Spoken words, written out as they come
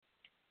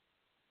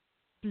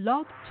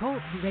Blog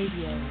Talk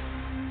Radio.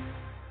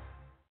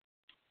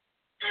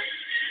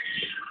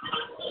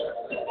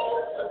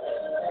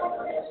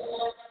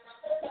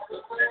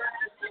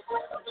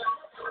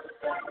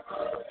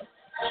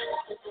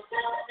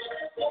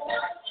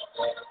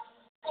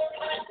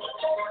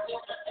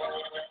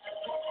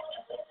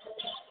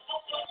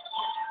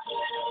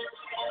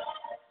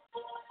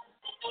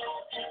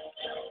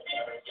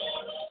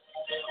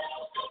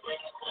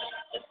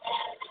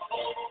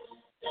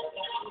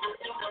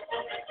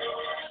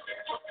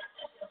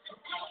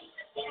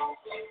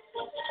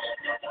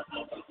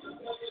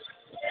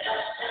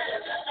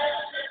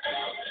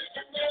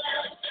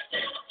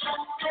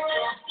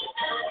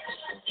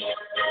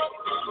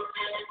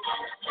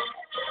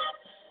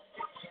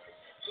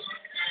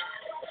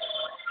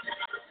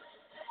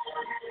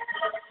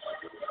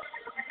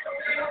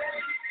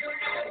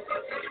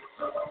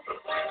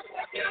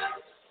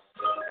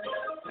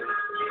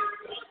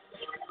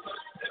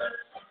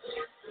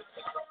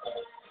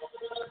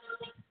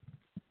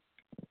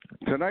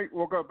 Tonight,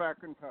 we'll go back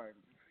in time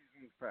to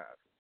seasons past,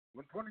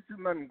 when 22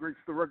 men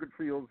graced the rugged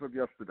fields of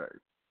yesterday,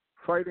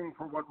 fighting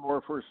for one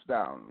more first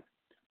down,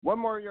 one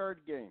more yard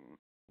gain,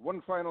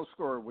 one final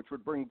score which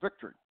would bring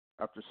victory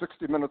after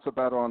 60 minutes of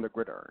battle on the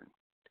gridiron.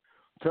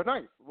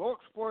 Tonight, we'll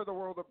explore the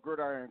world of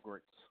Gridiron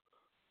Greats.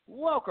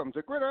 Welcome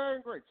to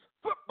Gridiron Greats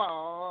Football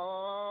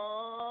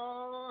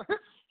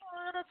History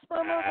and its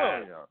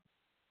memorabilia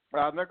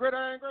on the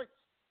Gridiron Greats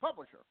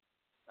Publisher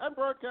and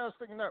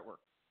Broadcasting Network,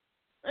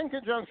 in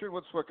conjunction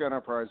with Swick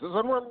Enterprises,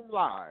 and we're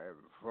live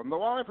from the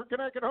Wallingford,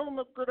 Connecticut home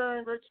of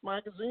Gridiron Greats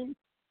magazine.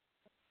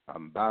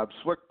 I'm Bob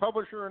Swick,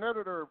 publisher and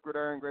editor of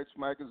Gridiron Greats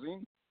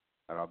magazine,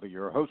 and I'll be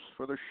your host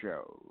for the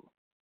show.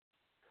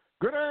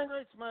 Gridiron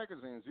Greats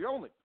magazine is the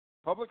only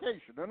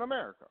publication in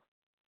America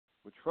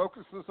which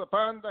focuses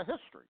upon the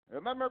history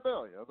and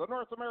memorabilia of the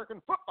North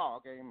American football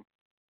game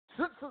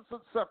since its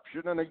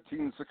inception in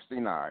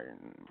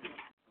 1869.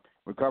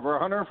 We cover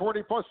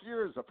 140 plus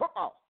years of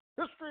football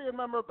history and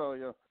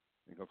memorabilia.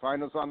 You can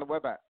find us on the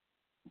web at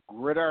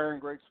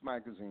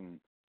gridirongreatsmagazine.com.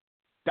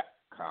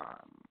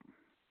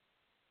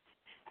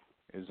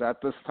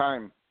 At this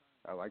time,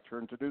 I'd like to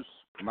introduce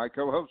my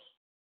co-host.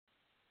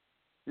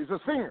 He's a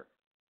senior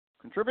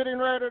contributing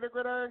writer to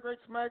Gridiron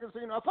Greats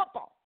magazine, a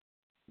football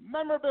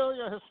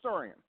memorabilia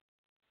historian,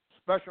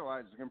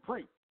 specializing in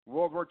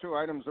pre-World War II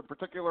items, in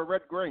particular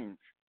Red Grange,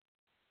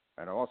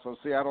 and also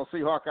Seattle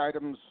Seahawk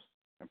items,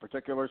 in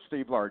particular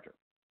Steve Largent.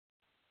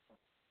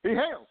 He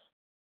hails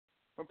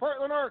from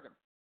Portland, Oregon,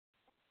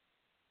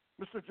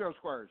 Mr. Joe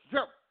Squires.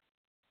 Joe,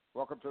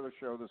 welcome to the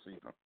show this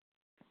evening.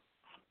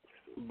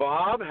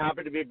 Bob,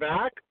 happy to be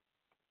back.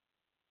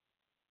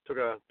 Took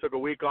a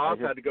week off.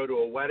 Had to go to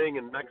a wedding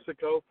in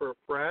Mexico for a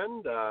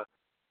friend.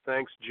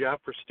 Thanks,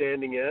 Jeff, for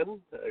standing in.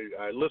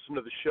 I listened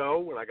to the show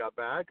when I got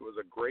back. It was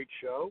a great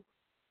show.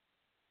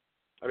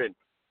 I mean,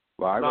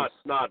 well,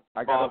 not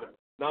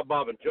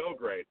Bob and Joe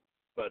great,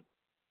 but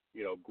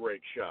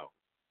great show.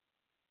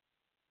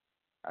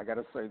 I got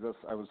to say this.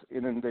 I was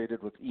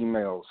inundated with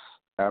emails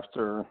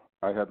after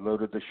I had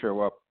loaded the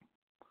show up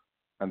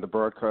and the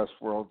broadcast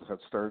world had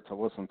started to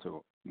listen to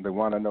it. They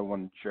want to know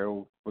when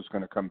Joe was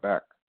going to come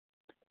back.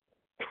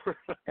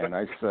 And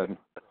I said,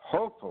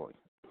 hopefully,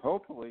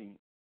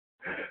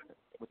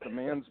 with the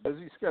man's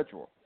busy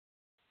schedule,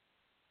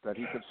 that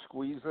he could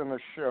squeeze in a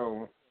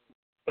show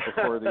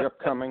before the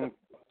upcoming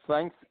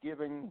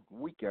Thanksgiving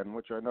weekend,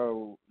 which I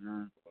know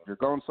you're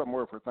going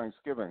somewhere for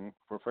Thanksgiving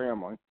for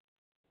family.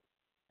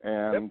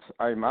 And yep.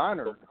 I'm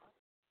honored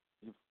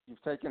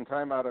you've taken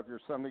time out of your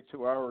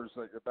 72 hours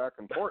that you're back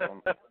in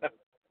Portland,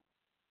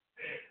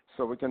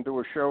 so we can do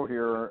a show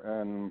here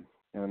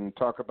and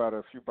talk about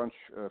a few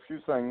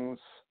things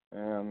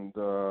and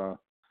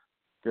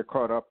get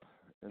caught up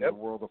in the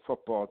world of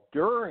football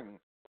during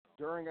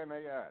I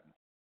may add,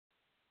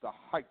 the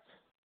height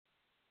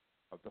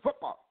of the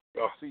football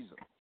season.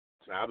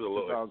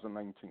 Absolutely.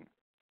 2019.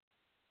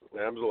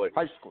 Absolutely.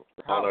 High school,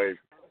 college,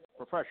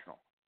 professional.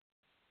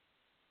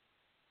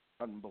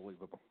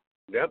 Unbelievable.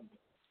 Yep.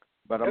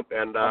 But I'm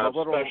a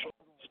little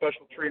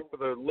special treat for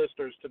the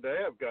listeners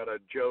today. I've got a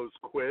Joe's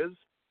quiz,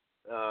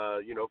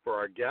 for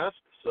our guests.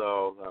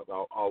 So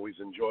I'll always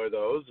enjoy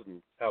those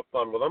and have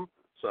fun with them.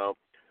 So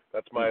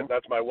that's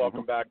my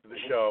welcome back to the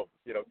show.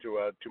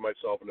 To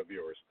myself and the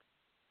viewers.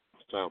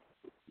 So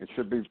it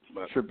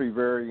should be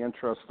very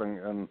interesting.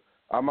 And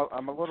I'm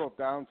a little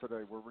down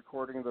today. We're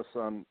recording this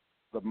on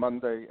the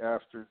Monday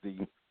after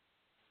the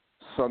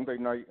Sunday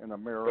night in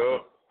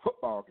America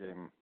football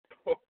game,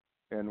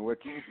 in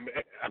which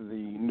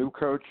the new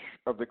coach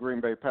of the Green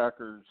Bay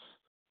Packers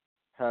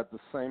had the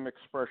same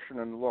expression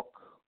and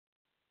look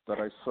that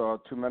I saw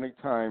too many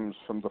times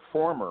from the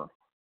former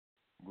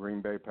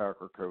Green Bay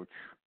Packer coach,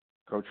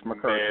 Coach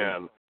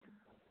McCarthy,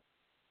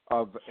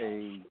 of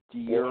a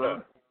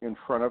deer in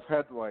front of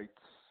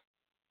headlights,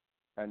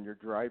 and you're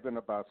driving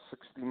about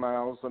 60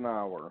 miles an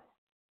hour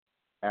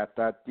at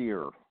that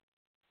deer,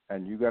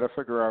 and you got to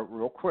figure out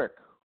real quick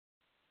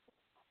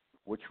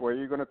which way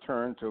you're going to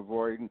turn to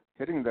avoid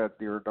hitting that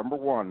deer, number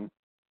one.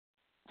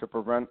 to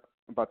prevent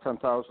about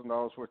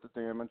 $10,000 worth of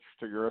damage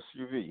to your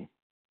SUV,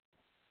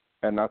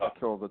 and not to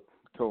kill the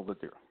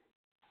deer.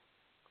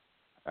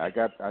 I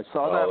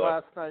saw that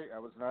last night. I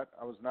was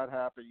not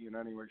happy in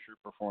any way, shape,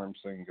 or form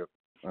seeing it.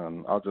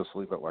 I'll just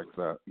leave it like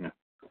that.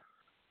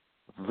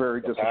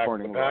 Very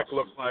disappointing. The back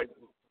looked like,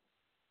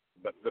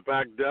 but the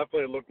back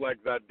definitely looked like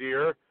that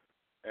deer.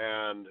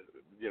 And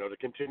to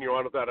continue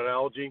on with that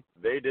analogy,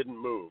 they didn't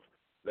move.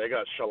 They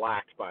got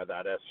shellacked by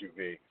that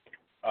SUV.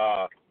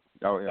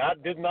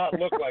 That did not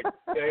look like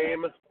the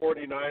same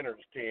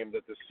 49ers team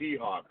that the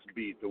Seahawks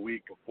beat the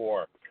week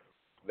before.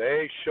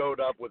 They showed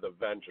up with a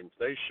vengeance.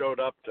 They showed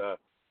up to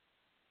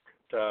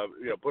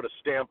put a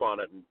stamp on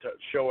it and to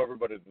show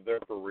everybody that they're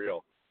for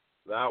real.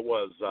 That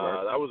was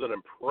an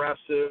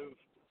impressive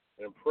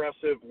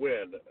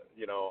win.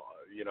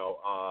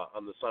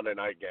 On the Sunday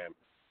night game.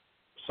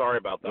 Sorry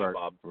about that,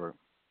 Bob. Right.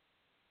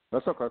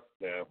 That's okay.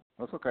 Yeah,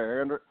 that's okay.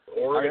 I understand.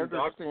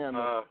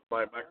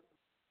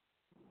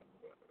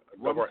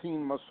 One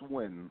team must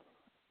win,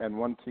 and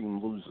one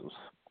team loses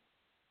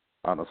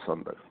on a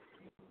Sunday,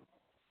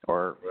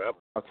 or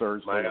a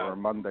Thursday, or a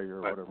Monday,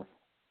 or whatever,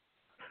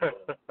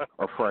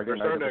 or Friday night.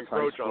 Starting to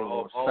encroach on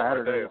all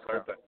Saturday.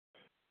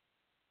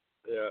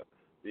 Yeah,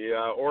 the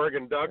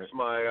Oregon Ducks,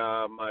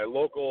 my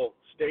local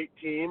state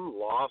team,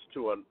 lost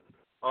to an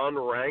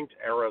unranked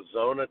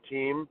Arizona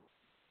team,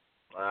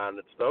 and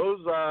it's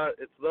those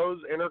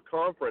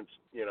interconference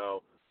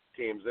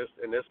teams.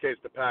 In this case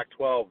the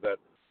Pac-12 that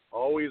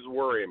always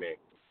worry me.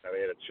 I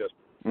mean, it's just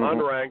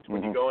unranked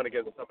when you go in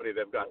against somebody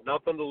they've got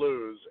nothing to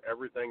lose,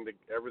 everything to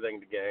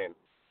gain,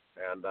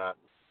 and I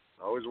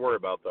always worry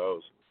about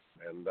those.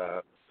 And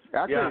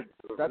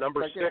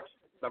number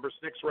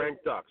six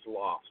ranked Ducks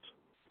lost.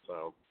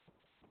 So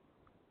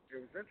it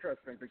was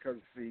interesting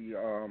because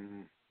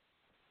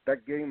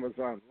that game was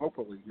on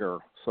locally here,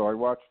 so I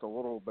watched a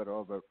little bit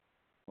of it.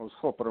 I was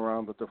flipping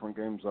around the different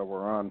games that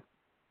were on,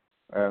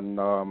 and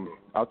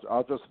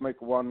I'll just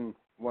make one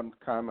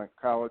comment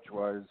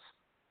college-wise.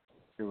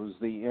 It was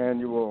the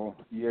annual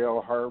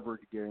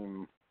Yale-Harvard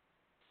game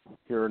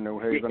here in New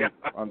Haven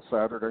on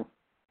Saturday.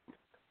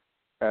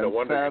 And no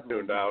wonder you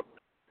tuned out.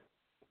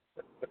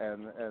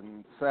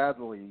 and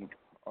sadly,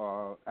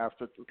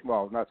 after two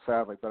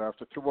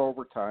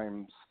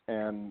overtimes,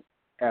 and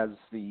as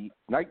the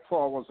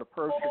nightfall was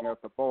approaching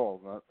at the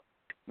bowl,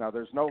 now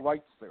there's no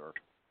lights there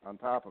on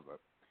top of it.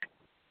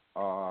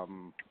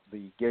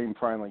 The game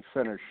finally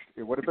finished.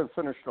 It would have been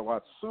finished a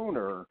lot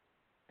sooner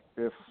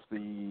if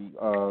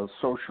the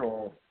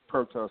social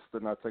protest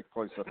did not take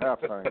place at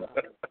halftime,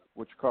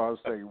 which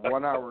caused a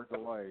 1-hour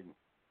delay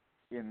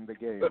in the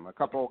game. A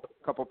couple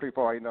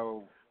people I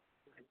know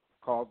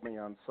called me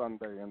on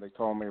Sunday and they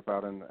told me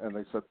about it, and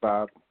they said,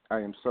 "Bob, I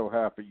am so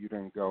happy you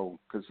didn't go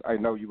because I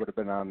know you would have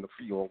been on the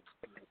field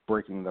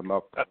breaking them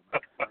up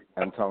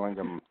and telling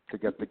them to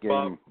get the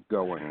game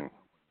going."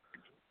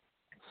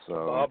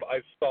 So, Bob,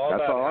 I saw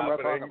that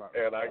happening,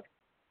 and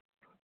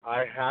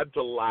I had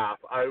to laugh.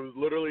 I was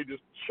literally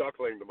just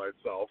chuckling to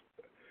myself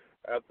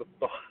at the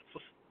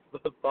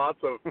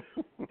thoughts of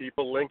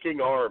people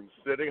linking arms,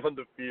 sitting on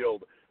the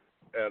field,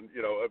 and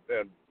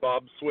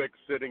Bob Swick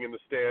sitting in the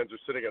stands or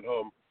sitting at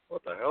home.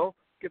 What the hell?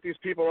 Get these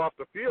people off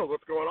the field.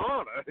 What's going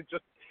on?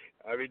 Just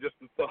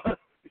the thought.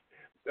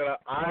 And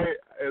I,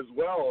 as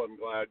well, am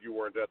glad you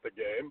weren't at the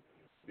game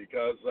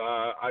because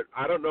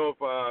I don't know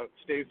if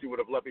Stacy would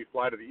have let me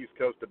fly to the East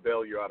Coast to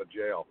bail you out of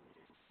jail.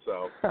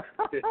 So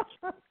it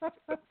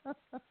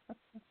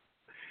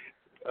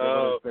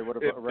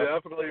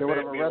definitely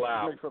made me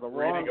laugh. Me for the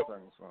wrong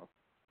thing, so.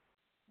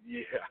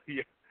 Yeah.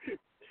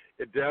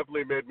 It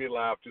definitely made me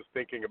laugh just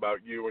thinking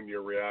about you and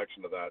your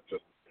reaction to that.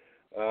 Just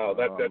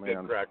that did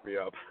crack me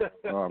up.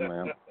 Oh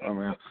man.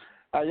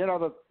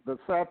 The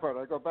sad part,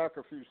 I go back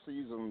a few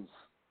seasons.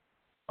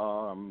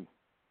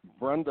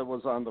 Brenda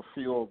was on the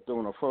field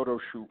doing a photo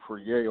shoot for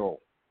Yale.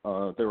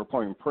 They were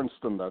playing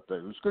Princeton that day.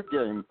 It was a good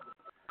game,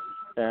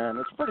 and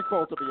it's pretty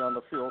cool to be on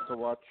the field to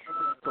watch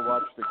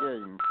the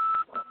game,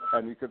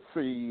 and you could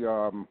see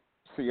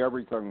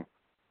everything,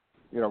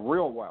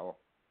 real well.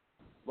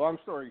 Long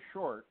story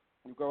short,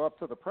 you go up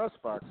to the press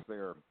box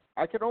there.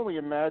 I could only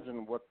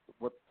imagine what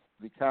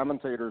the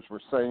commentators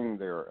were saying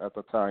there at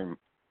the time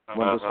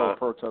when this whole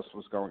protest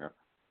was going on.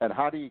 And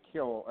how do you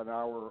kill an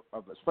hour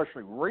of,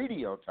 especially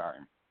radio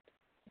time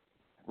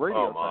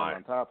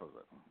on top of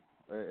it?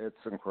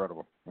 It's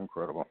incredible.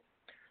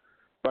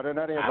 But in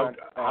any event,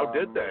 how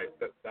did they?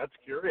 That's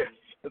curious.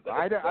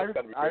 I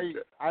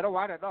don't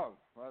want to know.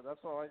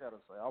 That's all I got to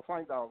say. I'll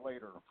find out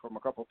later from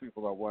a couple of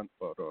people that went,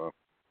 but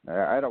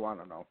I don't want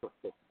to know.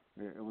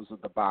 It was a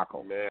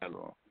debacle. Man.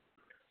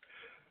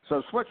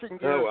 So switching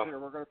gears here,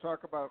 we're going to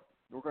talk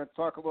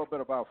a little bit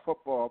about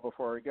football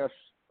before our guest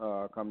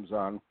comes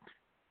on.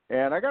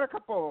 And I got a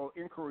couple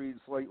inquiries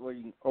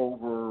lately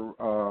over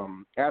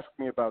asking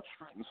me about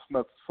Street and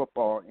Smith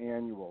football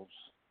annuals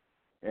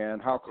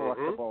and how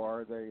collectible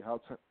are they, how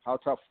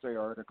tough they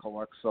are to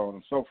collect, so on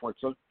and so forth.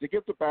 So to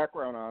give the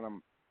background on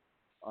them,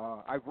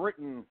 I've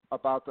written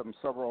about them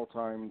several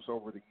times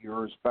over the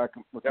years, back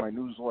with my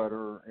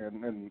newsletter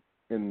and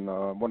in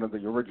one of the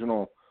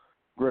original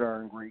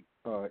Gridiron Great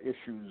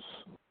issues.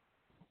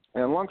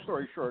 And long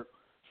story short,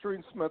 Street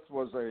and Smith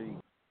was a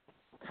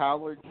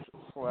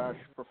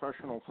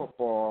college/professional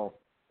football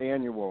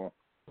annual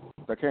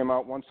that came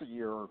out once a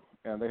year,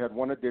 and they had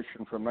one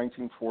edition from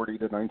 1940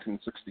 to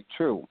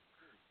 1962.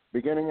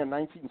 Beginning in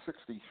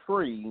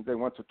 1963, they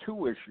went to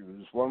two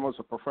issues. One was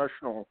a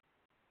professional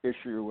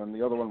issue, and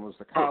the other one was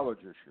the college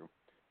issue.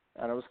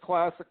 And it was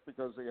classic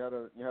because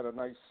you had a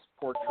nice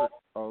portrait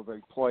of a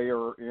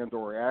player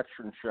and/or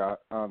action shot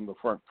on the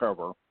front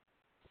cover.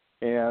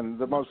 And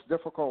the most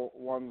difficult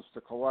ones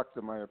to collect,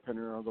 in my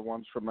opinion, are the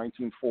ones from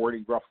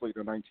 1940 roughly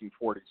to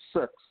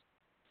 1946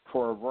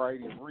 for a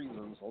variety of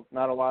reasons.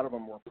 Not a lot of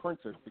them were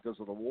printed because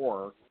of the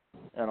war,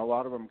 and a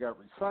lot of them got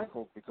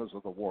recycled because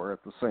of the war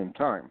at the same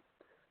time.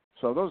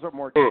 So those are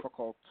more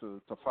difficult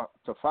to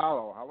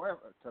follow,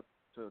 however,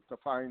 to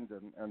find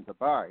and to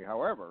buy.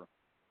 However,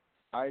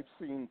 I've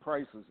seen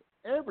prices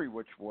every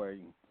which way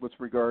with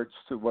regards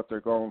to what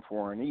they're going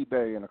for on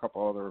eBay and a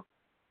couple other,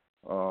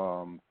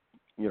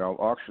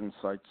 auction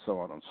sites, so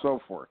on and so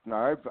forth.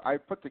 Now,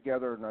 I've put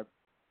together and I've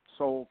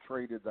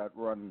traded that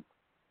run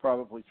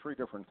probably 3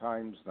 different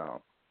times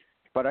now.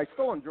 But I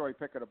still enjoy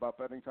picking them up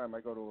anytime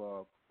I go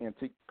to an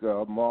antique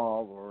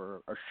mall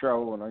or a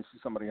show and I see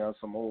somebody has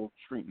some old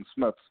Street and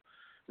Smiths.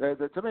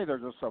 To me, they're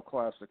just so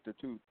classic. They're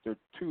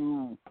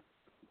too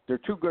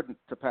good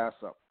to pass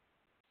up.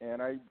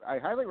 And I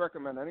highly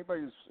recommend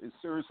anybody who is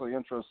seriously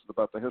interested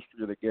about the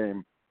history of the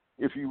game,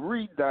 if you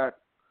read that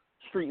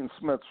Street and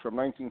Smiths from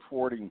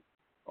 1940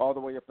 all the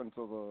way up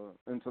into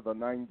the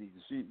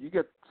 90s, you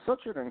get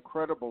such an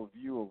incredible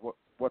view of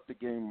what the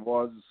game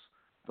was,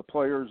 the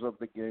players of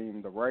the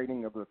game, the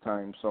writing of the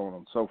time, so on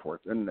and so forth.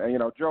 And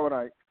Joe and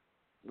I,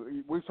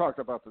 we've talked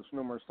about this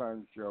numerous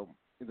times, Joe.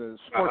 The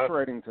sports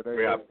writing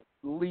today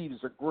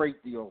leaves a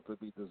great deal to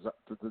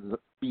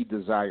be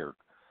desired.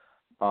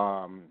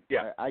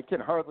 I can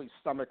hardly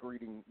stomach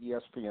reading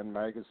ESPN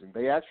magazine.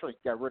 They actually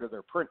got rid of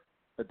their print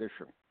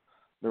edition.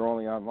 They're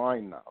only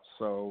online now.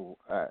 So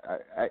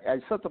I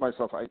said to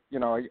myself, I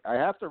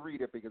have to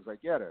read it because I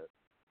get it,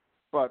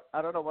 but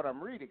I don't know what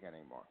I'm reading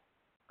anymore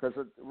because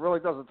it really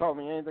doesn't tell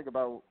me anything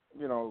about,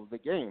 the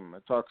game.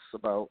 It talks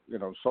about,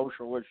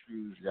 social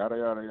issues, yada,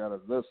 yada, yada,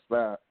 this,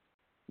 that.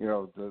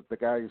 The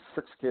guy's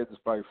 6 kids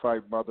by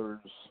 5 mothers,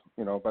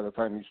 by the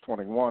time he's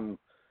 21.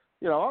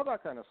 All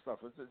that kind of stuff.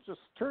 It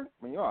just turned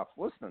me off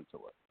listening to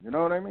it. You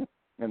know what I mean?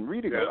 And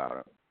reading about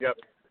it. Yep.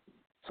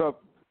 So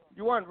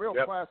you want real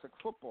classic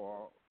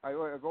football,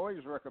 I've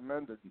always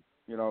recommended,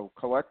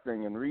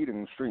 collecting and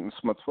reading Street and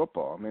Smith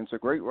football. I mean, it's a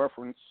great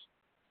reference,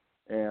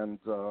 and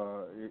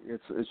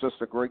it's just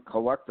a great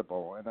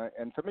collectible.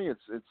 And to me,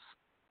 it's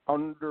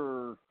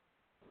under,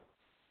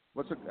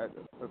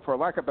 for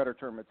lack of a better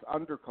term, it's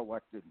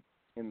under-collected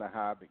in the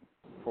hobby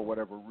for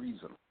whatever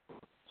reason.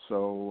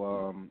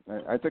 So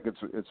I think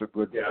it's a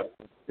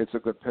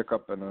good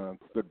pickup and a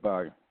good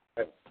buy,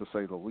 to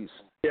say the least.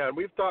 Yeah, and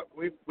we've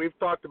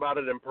talked about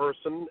it in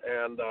person,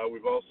 and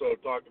we've also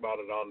talked about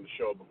it on the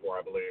show before,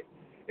 I believe.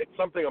 It's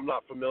something I'm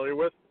not familiar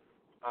with.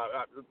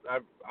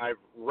 I've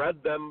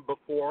read them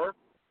before,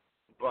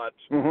 but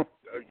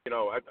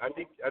I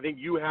think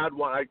you had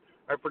one.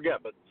 I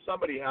forget, but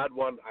somebody had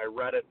one. I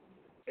read it.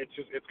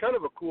 It's kind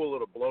of a cool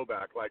little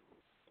blowback. Like,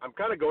 I'm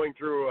kind of going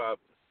through.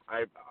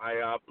 I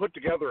put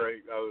together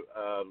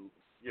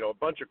a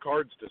bunch of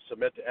cards to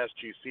submit to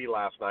SGC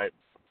last night,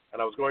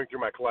 and I was going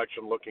through my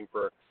collection looking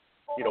for,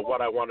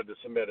 what I wanted to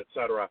submit, et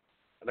cetera.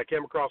 And I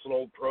came across an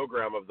old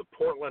program of the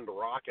Portland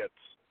Rockets,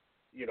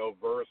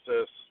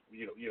 versus,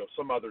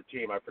 some other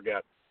team, I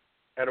forget.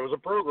 And it was a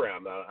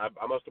program.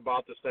 I must have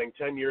bought this thing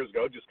 10 years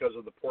ago just because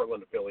of the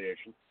Portland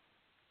affiliation.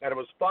 And it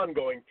was fun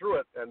going through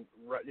it and,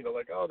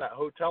 oh, that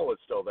hotel is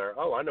still there.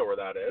 Oh, I know where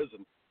that is.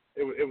 And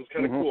it was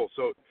kind of cool.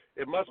 So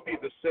it must be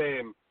the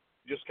same,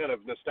 just kind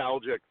of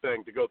nostalgic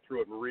thing to go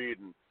through it and read,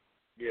 and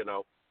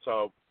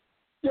so.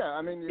 Yeah,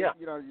 I mean, you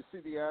see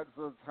the ads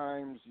of the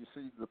times, you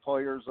see the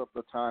players of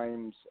the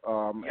times,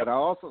 and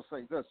I'll also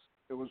say this: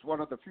 it was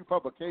one of the few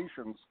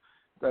publications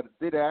that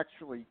did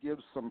actually give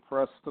some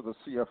press to the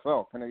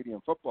CFL,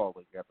 Canadian Football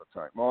League, at the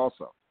time,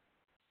 also.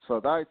 So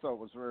that I thought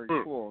was very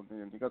cool,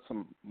 and you got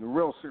some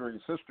real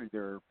serious history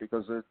there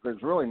because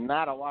there's really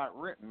not a lot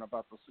written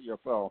about the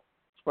CFL,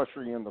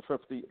 especially in the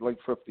late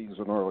 50s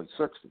and early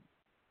 60s.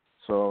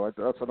 So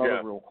that's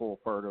another real cool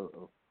part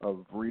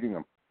of reading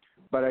them.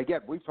 But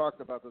again, we've talked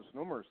about this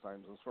numerous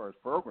times as far as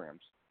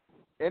programs.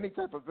 Any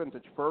type of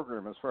vintage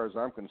program, as far as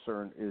I'm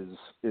concerned,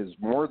 is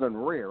more than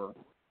rare,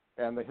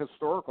 and the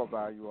historical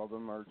value of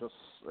them are just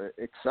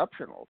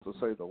exceptional, to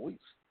say the least.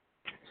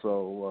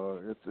 So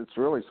it's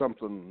really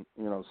something,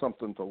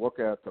 something to look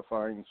at, to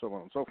find, so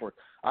on and so forth.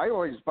 I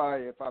always buy,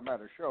 if I'm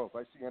at a show, if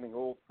I see any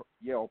old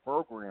Yale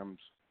programs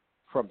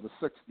from the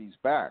 60s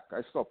back,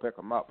 I still pick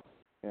them up,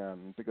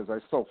 and because I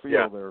still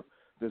feel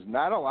there's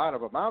not a lot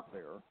of them out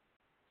there,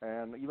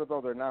 and even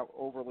though they're not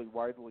overly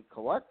widely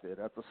collected,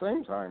 at the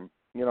same time,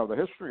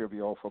 the history of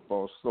Yale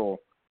football is still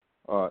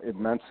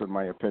immense, in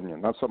my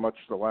opinion. Not so much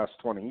the last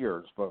 20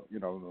 years, but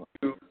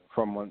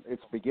from when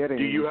its beginning.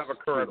 Do you have a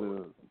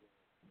current?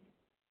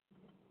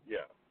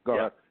 Go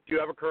ahead. Do you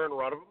have a current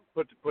run of them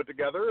put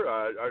together?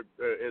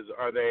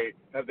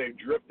 Have they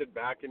drifted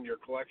back into your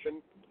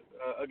collection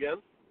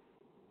again?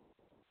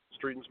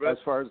 Street and Smith. As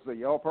far as the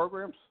Yale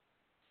programs.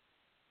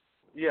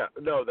 Yeah,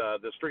 no,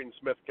 the Street and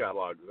Smith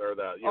catalog or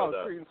the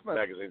Street and Smith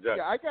magazines.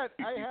 Yeah, I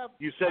have.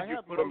 You said you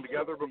put them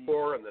together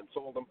before and then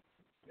sold them.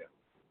 Yeah.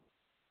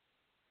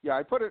 Yeah,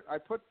 I put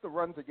the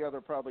run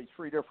together probably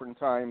 3 different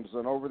times,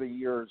 and over the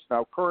years,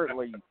 now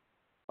currently,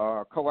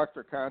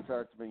 collector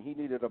contacted me. He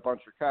needed a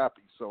bunch of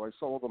copies, so I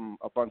sold him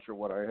a bunch of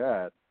what I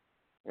had,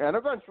 and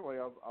eventually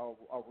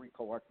I'll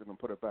recollect it and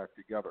put it back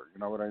together. You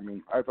know what I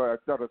mean? I've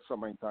done it so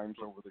many times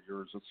over the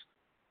years. It's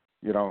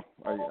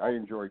I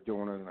enjoy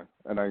doing it,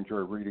 and I enjoy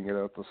reading it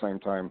at the same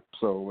time.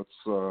 So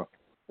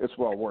it's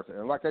well worth it.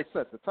 And like I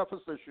said, the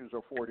toughest issues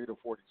are 40 to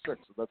 46. So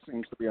that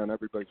seems to be on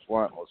everybody's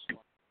want list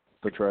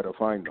to try to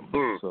find them.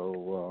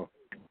 So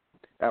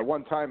at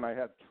one time, I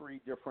had 3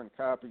 different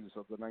copies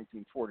of the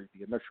 1940,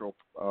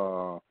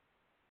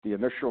 the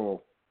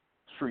initial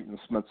Street and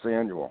Smith's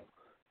annual,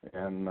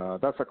 and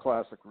that's a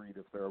classic read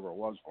if there ever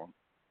was one.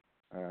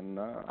 And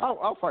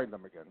I'll find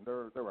them again.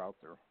 They're out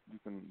there. You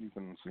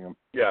can see them.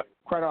 Yeah.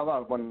 Quite a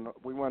lot. When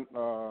we went,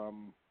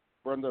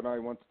 Brenda and I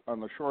went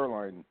on the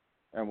shoreline,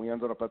 and we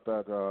ended up at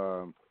that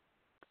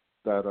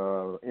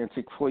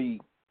antique flea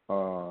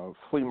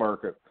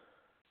market.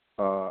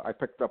 I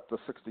picked up the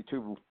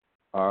 '62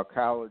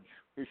 college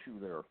issue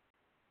there.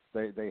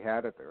 They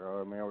had it there.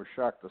 I mean, I was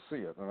shocked to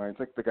see it, and I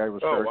think the guy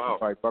was charging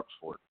 $5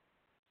 for it.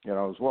 It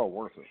was well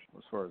worth it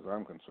as far as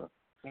I'm concerned.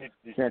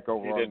 You can't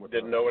go wrong with it.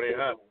 Didn't know what he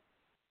had.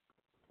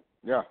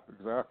 Yeah,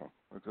 exactly.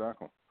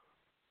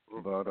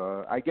 But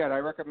again, I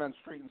recommend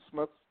Street and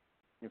Smith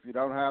if you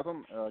don't have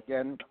them.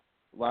 Again,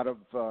 a lot of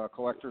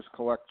collectors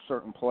collect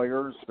certain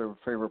players, their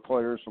favorite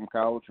players from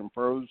college and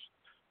pros.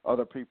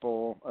 Other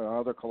people,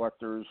 other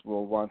collectors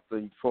will want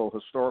the full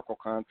historical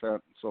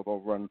content, so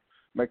they'll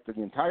make the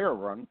entire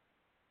run.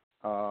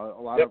 A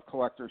lot of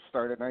collectors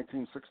start at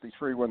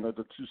 1963 when they're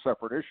the 2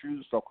 separate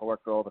issues. They'll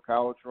collect all the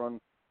college run,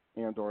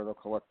 or they'll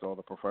collect all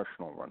the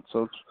professional run.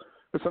 So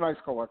it's a nice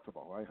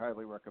collectible. I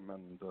highly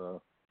recommend.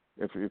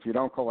 If you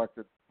don't collect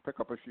it, pick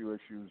up a few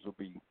issues.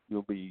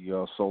 You'll be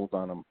sold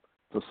on them,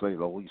 to say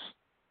the least.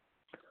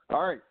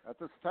 All right, at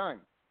this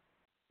time,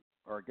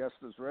 our guest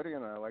is ready,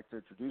 and I'd like to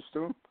introduce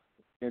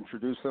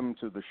him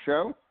to the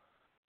show.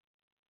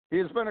 He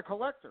has been a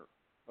collector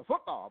of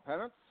football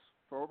pennants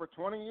for over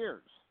 20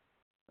 years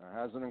and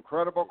has an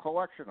incredible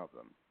collection of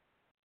them.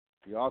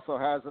 He also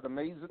has an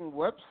amazing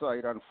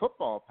website on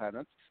football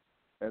pennants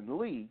and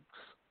leagues,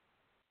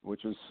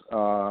 which is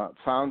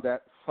found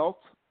at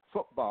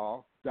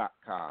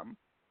feltfootball.com.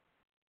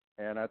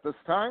 And at this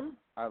time,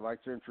 I'd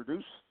like to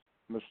introduce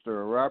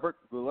Mr. Robert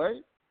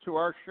Goulet to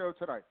our show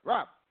tonight.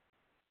 Rob,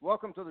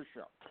 welcome to the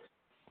show.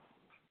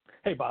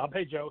 Hey, Bob.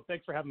 Hey, Joe.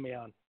 Thanks for having me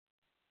on.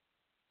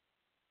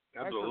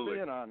 Absolutely.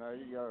 Thanks for being on.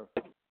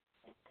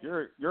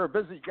 You're a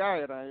busy guy,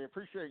 and I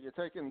appreciate you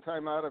taking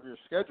time out of your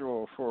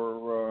schedule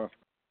for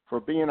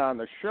being on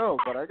the show.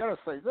 But I got to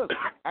say this.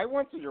 I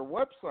went to your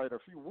website a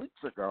few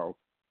weeks ago,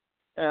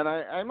 and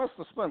I must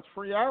have spent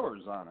 3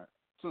 hours on it,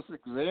 just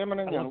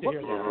examining and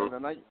looking at it.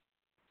 And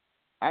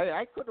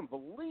I couldn't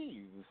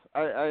believe,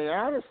 I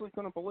honestly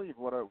couldn't believe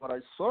what I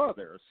saw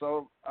there.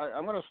 So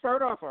I'm going to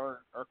start off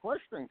our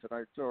questioning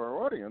tonight to our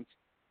audience.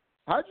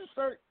 How'd you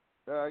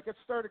get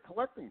started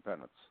collecting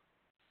pennants?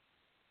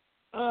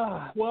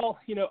 Well,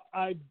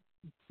 I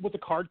was a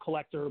card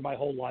collector my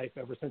whole life,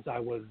 ever since I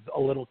was a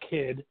little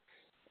kid.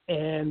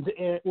 And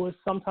it was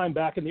sometime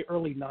back in the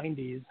early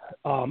 90s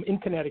in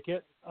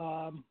Connecticut,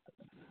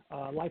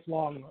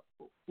 lifelong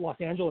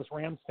Los Angeles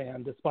Rams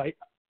fan, despite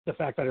the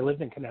fact that I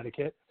lived in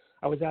Connecticut.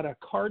 I was at a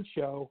card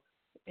show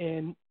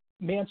in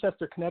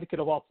Manchester,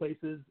 Connecticut, of all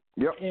places,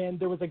 and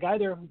there was a guy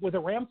there with a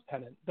Rams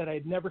pennant that I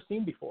had never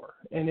seen before.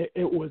 And it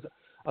was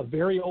a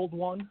very old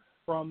one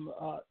from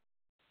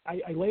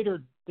I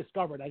later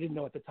discovered, I didn't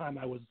know at the time,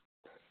 I wasn't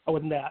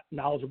that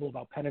knowledgeable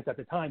about pennants at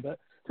the time, but it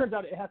turns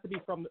out it has to be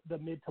from the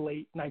mid to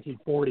late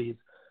 1940s.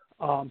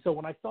 So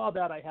when I saw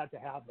that, I had to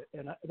have it,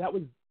 and that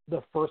was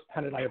the first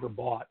pennant I ever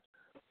bought.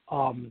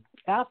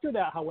 After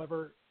that,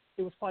 however,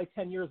 it was probably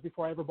 10 years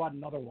before I ever bought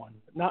another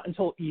one, not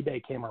until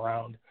eBay came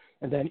around.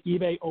 And then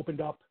eBay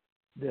opened up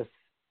this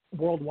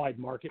worldwide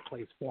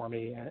marketplace for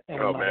me, and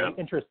my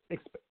interest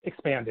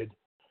expanded.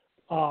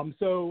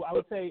 So I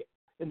would say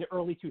in the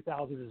early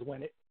 2000s is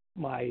when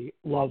my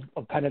love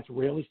of pennants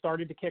really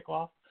started to kick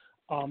off.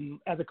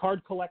 As a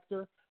card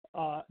collector,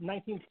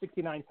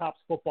 1969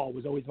 Topps Football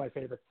was always my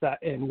favorite set.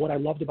 And what I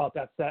loved about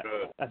that set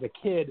as a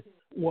kid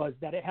was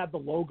that it had the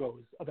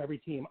logos of every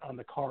team on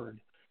the card.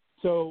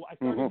 So I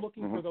started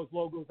looking for those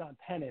logos on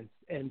pennants,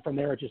 and from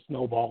there it just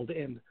snowballed.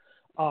 And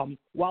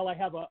while I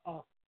have a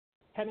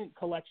pennant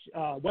collection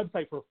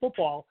website for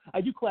football,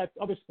 I do collect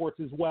other sports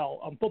as well.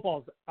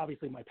 Football is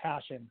obviously my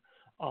passion,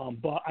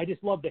 but I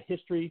just love the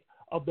history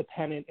of the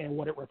pennant and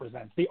what it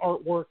represents. The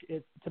artwork,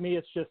 to me,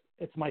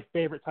 it's my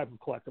favorite type of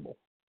collectible.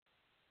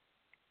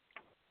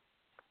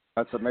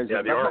 That's amazing.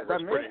 Yeah, the art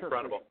was pretty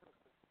incredible.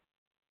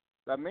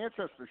 That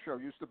Manchester show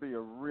used to be a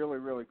really,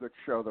 really good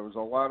show. There was a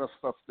lot of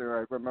stuff there.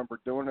 I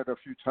remember doing it a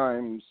few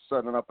times,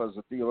 setting up as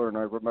a dealer, and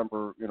I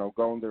remember,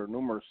 going there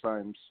numerous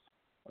times,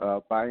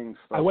 buying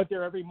stuff. I went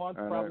there every month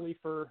probably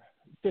for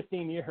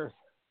 15 years.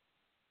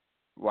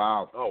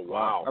 Wow. Oh,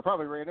 wow. I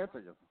probably ran into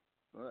you.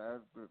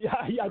 Yeah,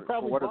 I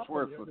probably bought from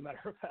worth, you, as a matter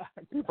of fact.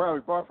 You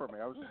probably bought from me.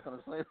 I was just going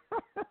to say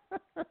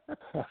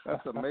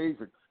that's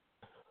amazing.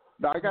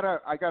 Now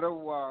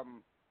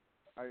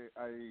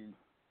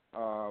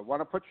I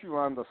want to put you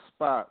on the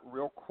spot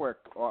real quick,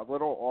 a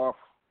little off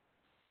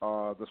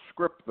the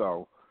script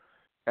though.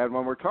 And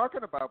when we're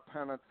talking about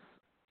pennants,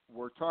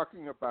 we're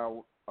talking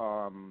about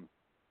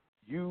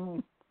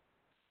you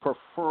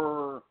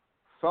prefer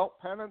felt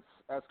pennants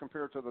as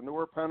compared to the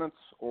newer pennants,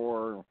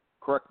 or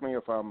correct me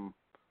if I'm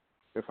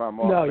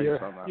off base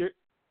on that.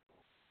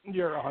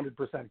 You're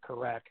 100%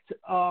 correct.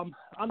 On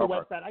the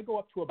website, I go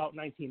up to about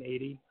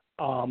 1980.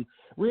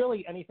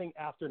 Really, anything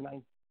after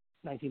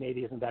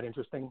 1980 isn't that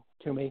interesting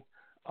to me.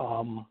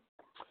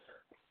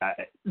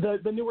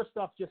 The newer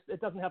stuff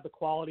it doesn't have the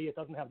quality, it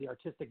doesn't have the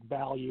artistic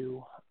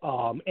value,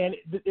 and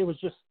it was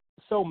just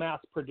so mass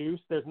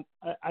produced.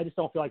 I just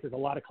don't feel like there's a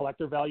lot of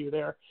collector value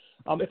there.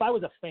 If I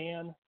was a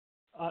fan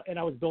and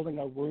I was building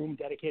a room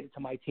dedicated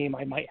to my team,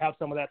 I might have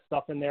some of that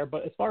stuff in there.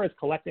 But as far as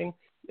collecting,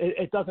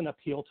 it doesn't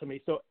appeal to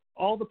me. So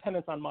all the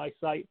pennants on my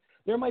site,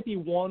 there might be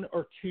one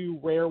or two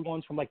rare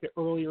ones from like the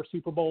earlier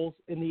Super Bowls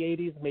in the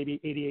 80s, maybe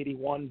 80,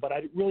 81, but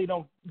I really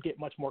don't get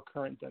much more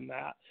current than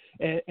that.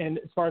 And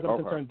as far as I'm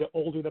concerned, the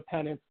older the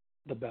pennants,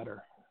 the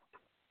better.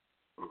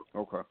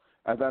 Okay.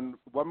 And then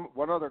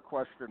one other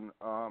question.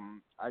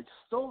 I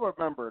still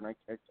remember, and I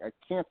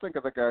can't think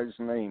of the guy's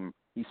name.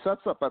 He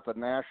sets up at the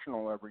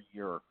National every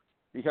year.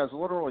 He has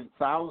literally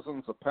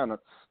thousands of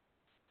pennants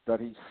that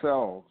he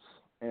sells.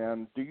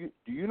 And do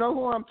you know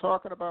who I'm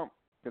talking about?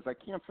 Because I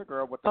can't figure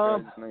out what the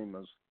guy's name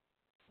is.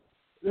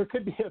 There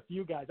could be a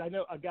few guys. I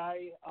know a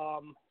guy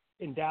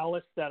in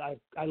Dallas that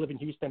I live in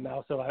Houston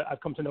now, so I've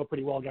come to know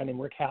pretty well, a guy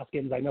named Rick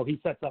Haskins. I know he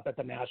sets up at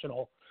the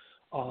National.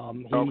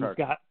 He's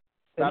got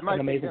an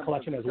amazing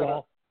collection as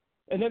well.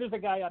 And then there's a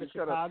guy out of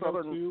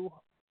Chicago, too.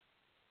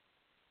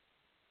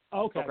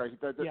 Okay.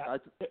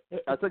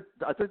 I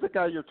think the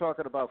guy you're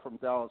talking about from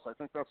Dallas, I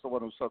think that's the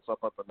one who sets up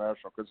at the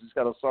National because he's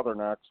got a Southern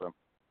accent.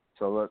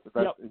 So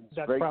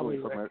that's probably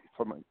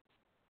from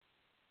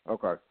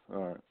Okay,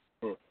 all right.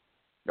 All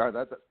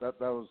right,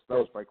 that was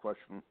my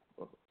question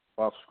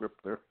off script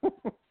there.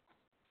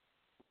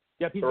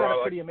 Yeah, he's got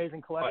a pretty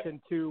amazing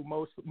collection too,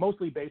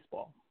 mostly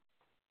baseball.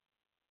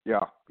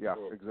 Yeah,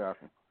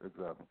 exactly.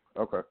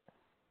 Okay.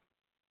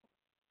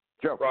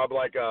 Joe. Rob,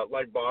 like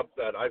Bob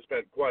said, I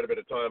spent quite a bit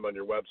of time on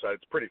your website.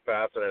 It's pretty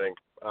fascinating.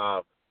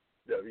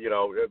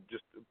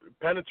 Just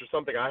pennants are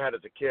something I had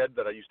as a kid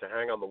that I used to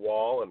hang on the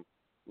wall and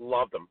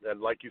loved them.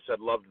 And like you said,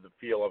 loved the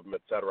feel of them,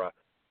 etc.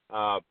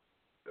 I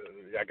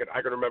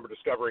can remember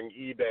discovering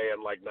eBay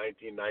in like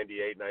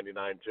 1998,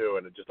 99 too,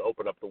 and it just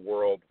opened up the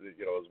world,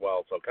 as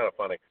well. So kind of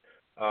funny.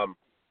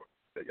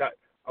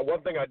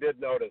 One thing I did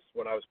notice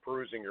when I was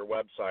perusing your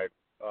website,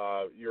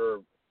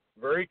 you're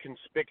very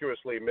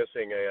conspicuously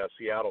missing a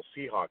Seattle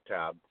Seahawk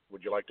tab.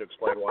 Would you like to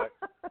explain why?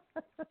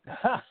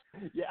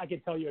 Yeah, I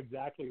can tell you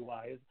exactly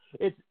why.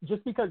 It's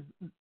just because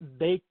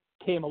they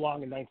came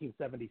along in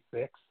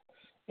 1976,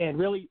 and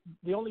really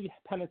the only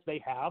pennants they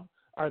have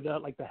are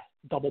the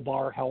double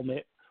bar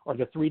helmet or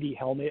the 3D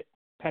helmet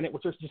pennant,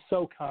 which are just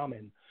so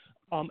common.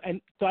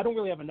 And so I don't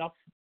really have enough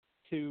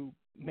to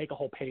make a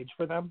whole page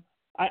for them.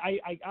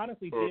 I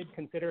honestly did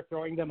consider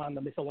throwing them on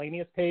the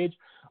miscellaneous page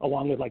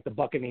along with like the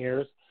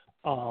Buccaneers.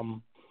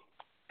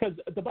 Because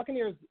the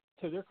Buccaneers,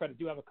 to their credit,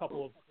 do have a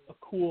couple of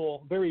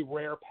cool, very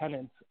rare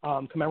pennants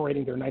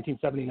commemorating their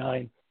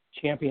 1979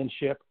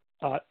 championship,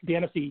 the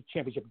NFC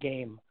championship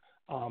game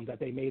that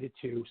they made it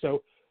to.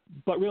 So,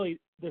 but really,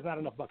 there's not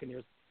enough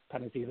Buccaneers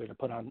pennants either to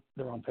put on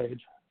their own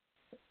page.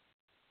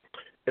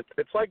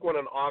 It's like when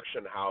an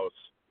auction house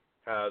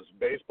has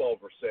baseball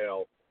for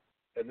sale,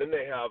 and then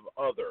they have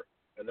other,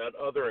 and that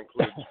other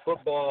includes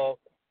football,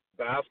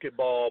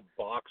 basketball,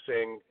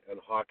 boxing, and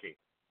hockey.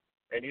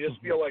 And you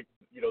just feel like,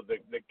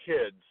 the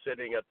kids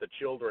sitting at the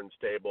children's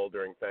table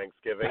during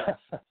Thanksgiving.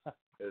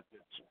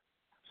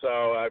 So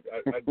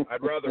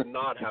I'd rather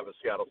not have a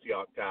Seattle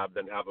Seahawks tab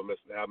than have them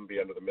be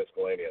under the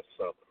miscellaneous.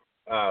 So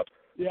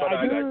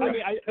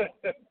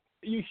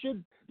you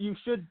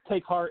should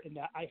take heart in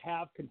that. I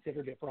have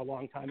considered it for a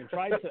long time and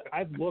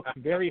I've looked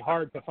very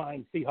hard to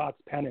find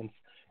Seahawks pennants,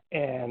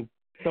 and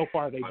so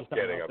far they just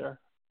aren't out there.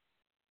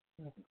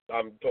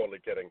 I'm totally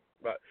kidding,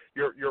 but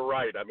you're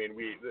right. I mean,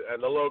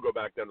 and the logo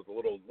back then was a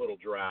little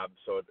drab,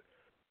 so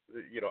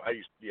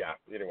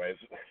anyways.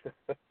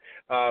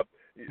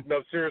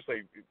 No,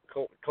 seriously,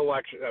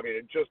 collection. I mean,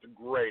 it's just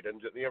great, and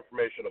the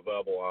information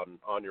available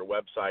on your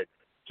website.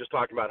 Just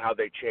talking about how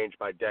they change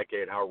by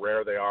decade, how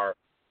rare they are.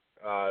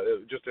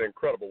 Just an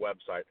incredible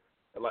website.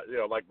 And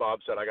like Bob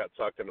said, I got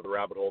sucked into the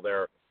rabbit hole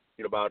there.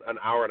 About an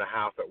hour and a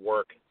half at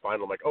work.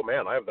 Finally, I'm like, oh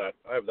man, I have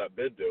that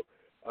bid due.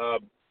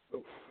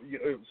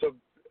 So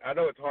I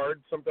know it's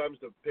hard sometimes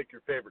to pick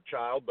your favorite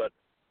child, but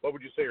what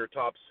would you say your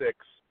top 6,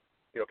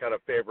 kind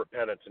of favorite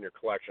pennants in your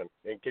collection?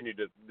 And can you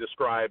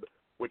describe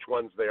which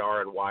ones they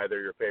are and why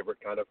they're your favorite,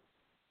 kind of?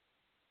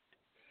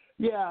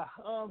 Yeah.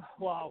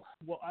 Well,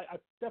 I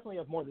definitely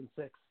have more than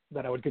 6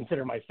 that I would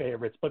consider my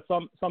favorites, but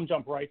some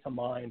jump right to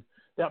mind.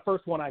 That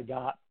first one I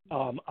got,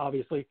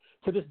 obviously,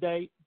 to this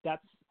day, that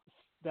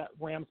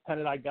Rams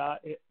pennant I got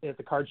at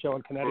the card show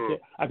in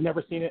Connecticut. I've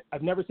never seen it.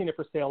 I've never seen it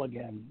for sale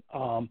again.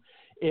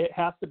 It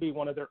has to be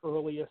one of their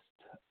earliest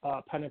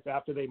pennants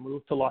after they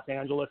moved to Los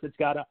Angeles. It's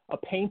got a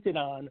painted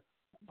on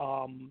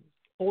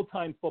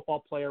old-time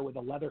football player with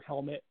a leather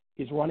helmet.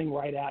 He's running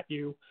right at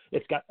you.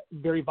 It's got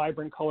very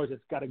vibrant colors.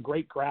 It's got a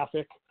great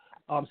graphic.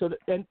 And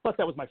plus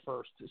that was my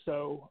first.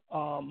 So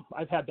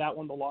I've had that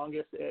one the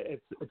longest.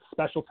 It's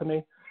special to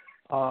me.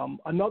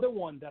 Another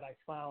one that I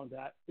found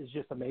that is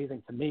just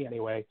amazing to me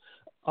anyway.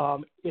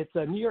 It's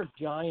a New York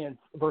Giants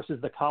versus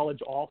the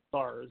College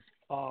All-Stars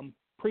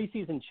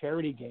preseason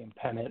charity game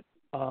pennant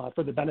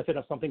for the benefit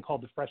of something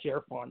called the Fresh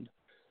Air Fund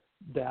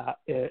that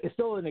is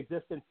still in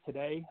existence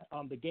today.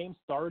 The game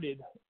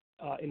started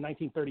in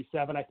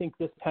 1937. I think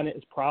this pennant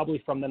is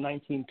probably from the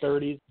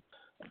 1930s,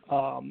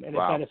 and it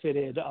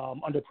benefited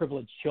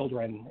underprivileged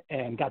children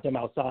and got them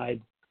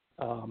outside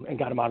and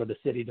got them out of the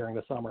city during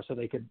the summer so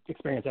they could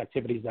experience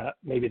activities that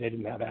maybe they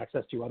didn't have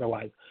access to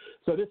otherwise.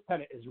 So this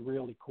pennant is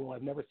really cool.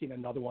 I've never seen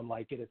another one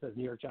like it. It says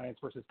New York Giants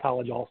versus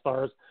College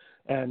All-Stars,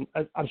 and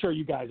I'm sure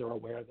you guys are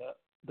aware that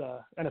the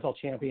NFL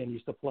champion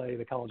used to play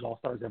the College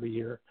All-Stars every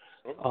year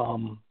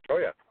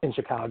in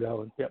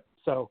Chicago. And,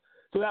 So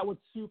that was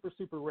super,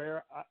 super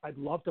rare. I'd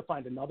love to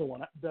find another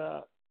one.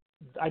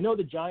 I know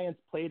the Giants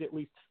played at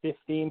least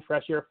 15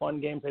 Fresh Air Fun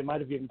games. They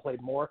might have even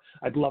played more.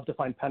 I'd love to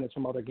find pennants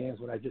from other games,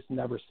 but I've just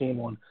never seen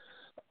one.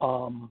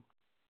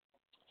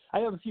 I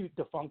have a few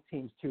defunct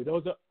teams too.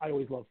 Those I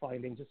always love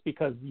finding just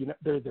because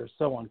they're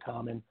so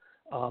uncommon.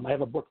 I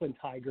have a Brooklyn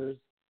Tigers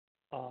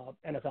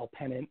NFL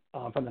pennant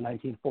from the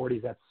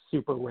 1940s. That's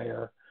super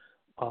rare.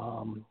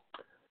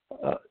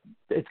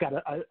 It's got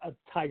a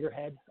tiger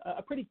head,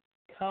 a pretty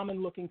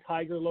common-looking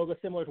tiger logo,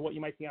 similar to what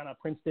you might see on a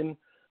Princeton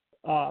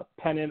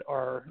pennant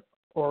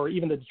or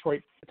even the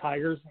Detroit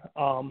Tigers.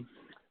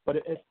 But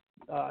it's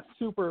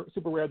super,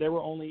 super rare. They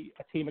were only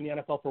a team in the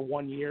NFL for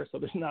 1 year, so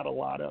there's not a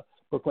lot of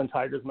Brooklyn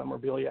Tigers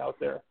memorabilia out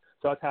there.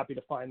 So I was happy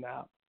to find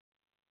that.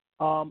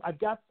 I've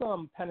got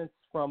some pennants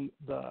from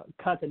the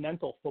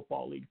Continental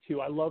Football League,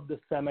 too. I love the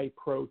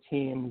semi-pro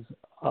teams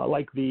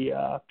like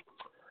the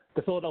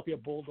Philadelphia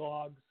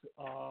Bulldogs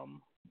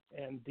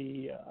and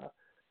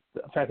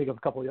I'm trying to think of a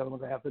couple of the other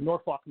ones I have. The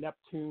Norfolk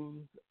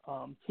Neptunes,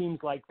 teams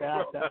like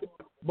that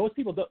most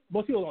people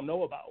don't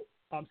know about.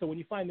 So when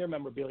you find their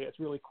memorabilia, it's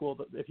really cool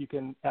if you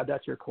can add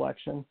that to your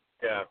collection.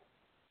 Yeah.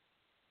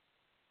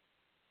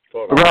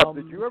 Rob,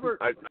 did you ever?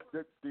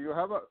 Do you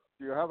have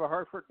a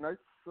Hartford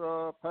Knights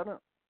pennant?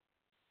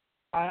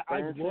 I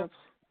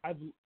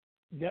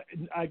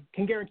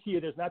can guarantee you,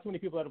 there's not too many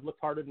people that have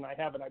looked harder than I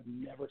have, and I've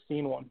never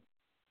seen one.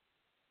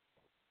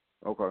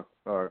 Okay,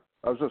 all right.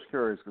 I was just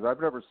curious because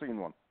I've never seen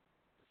one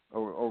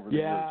over the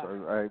years.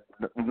 I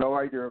have no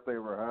idea if they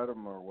ever had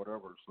them or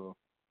whatever. So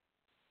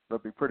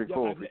that'd be pretty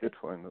cool if you did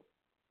find it.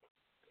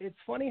 It's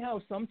funny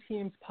how some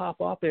teams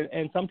pop up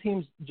and some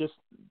teams just,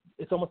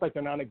 it's almost like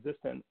they're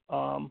non-existent.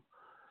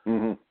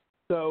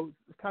 So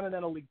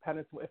Continental League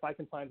pennants, if I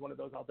can find one of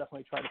those, I'll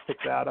definitely try to pick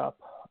that up.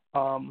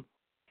 And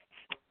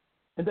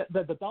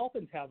the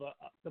Dolphins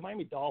the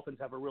Miami Dolphins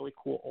have a really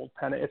cool old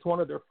pennant. It's one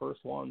of their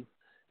first ones.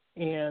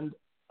 And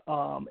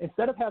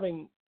instead of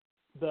having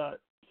the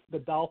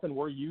dolphin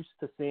we're used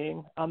to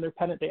seeing on their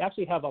pennant, they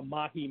actually have a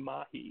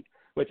mahi-mahi,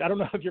 which I don't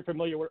know if you're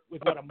familiar with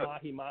what a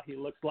mahi-mahi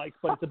looks like,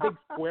 but it's a big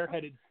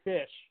square-headed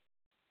fish.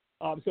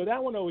 So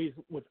that one always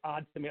was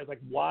odd to me. I was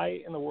like, why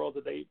in the world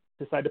did they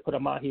decide to put a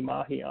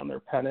mahi-mahi on their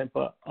pennant?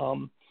 But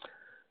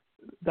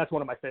that's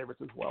one of my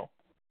favorites as well.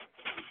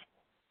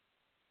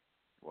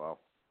 Wow.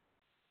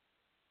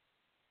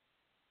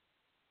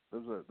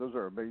 Those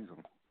are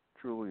amazing,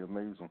 truly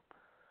amazing.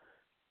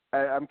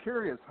 I'm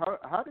curious,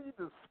 how do you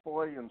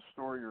display and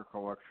store your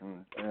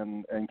collection,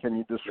 and can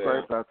you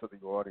describe that to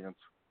the audience?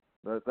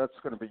 That's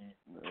going to be,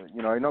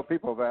 I know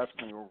people have asked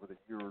me over the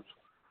years,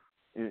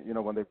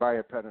 when they buy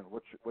a pennant,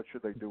 what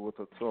should they do with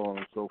it, so on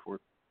and so forth.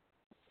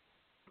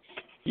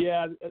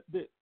 Yeah,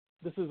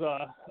 this is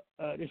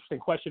an interesting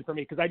question for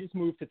me because I just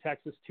moved to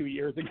Texas 2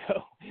 years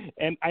ago,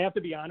 and I have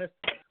to be honest,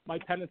 my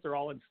pennants are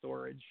all in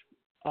storage.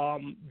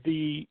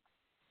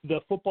 The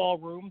football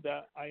room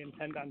that I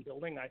intend on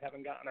building, I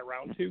haven't gotten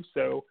around to.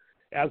 So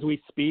as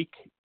we speak,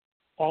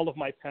 all of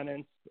my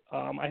pennants,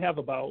 I have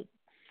about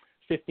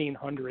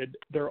 1,500.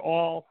 They're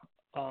all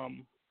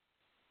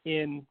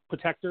in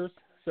protectors.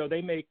 So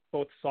they make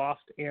both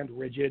soft and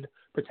rigid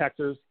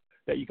protectors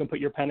that you can put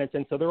your pennants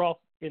in. So they're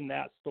all in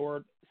that,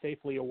 stored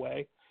safely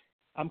away.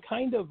 I'm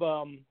kind of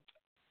I'm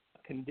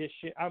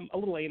a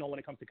little anal when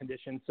it comes to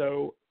condition.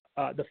 So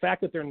the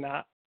fact that they're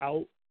not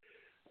out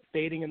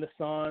fading in the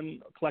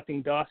sun,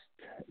 collecting dust,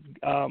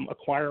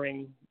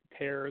 acquiring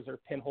tears or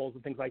pinholes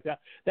and things like that,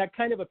 that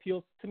kind of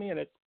appeals to me, and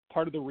it's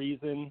part of the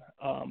reason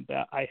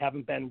that I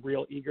haven't been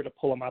real eager to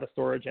pull them out of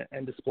storage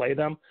and display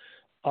them.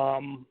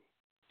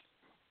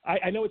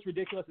 I know it's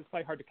ridiculous. It's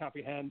probably hard to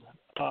comprehend.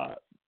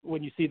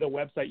 When you see the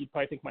website, you'd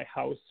probably think my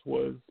house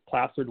was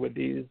plastered with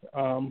these.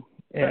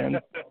 And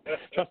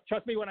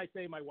trust me when I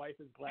say my wife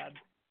is glad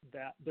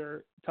that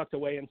they're tucked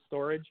away in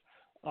storage.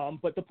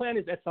 But the plan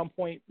is at some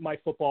point my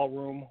football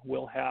room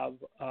will have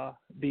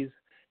these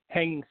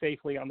hanging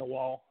safely on the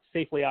wall,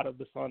 safely out of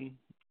the sun.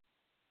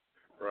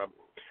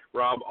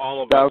 Rob,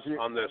 all of us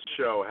on this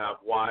show have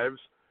wives,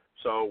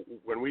 so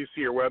when we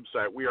see your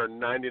website, we are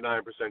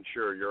 99%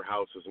 sure your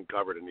house isn't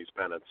covered in these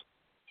pennants.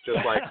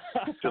 Just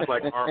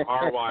like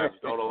our wives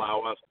don't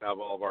allow us to have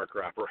all of our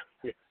crap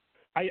around.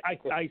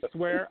 I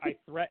swear I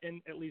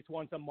threaten at least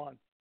once a month.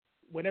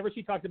 Whenever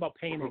she talks about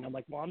painting, I'm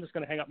like, well, I'm just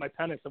going to hang up my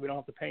pennants so we don't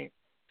have to paint.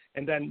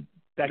 And then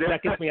that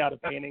gets me out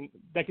of painting.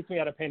 That gets me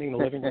out of painting the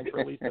living room for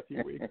at least a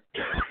few weeks.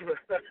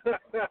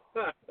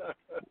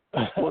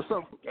 Well,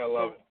 I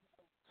love it.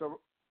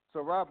 So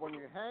Rob, when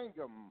you hang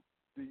them,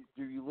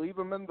 do you leave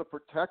them in the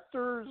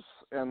protectors,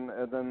 and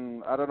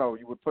then I don't know,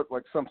 you would put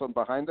like something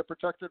behind the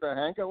protector to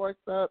hang it like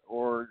that,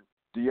 or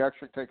do you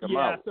actually take them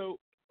out? Yeah. So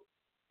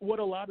what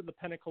a lot of the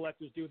pennant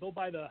collectors do, they'll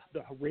buy the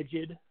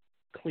rigid,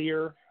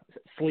 clear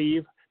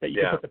sleeve that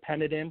you can put the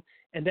pennant in,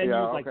 and then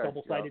use like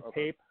double-sided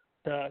tape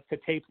to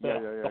tape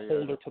the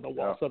holder to the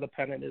wall so the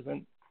pennant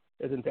isn't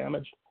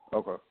damaged.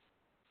 Okay.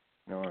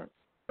 All right.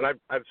 And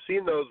I've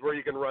seen those where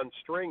you can run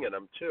string in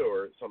them too,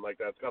 or something like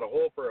that. It's got a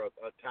hole for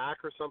a tack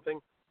or something,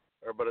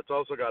 but it's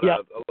also got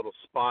a little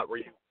spot where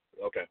you.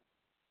 Okay.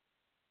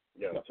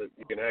 Yeah, so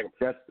you can hang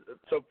them.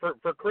 So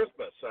for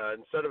Christmas,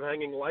 instead of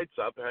hanging lights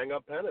up, hang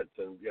up pennants,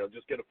 and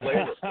just get a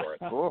flavor for it.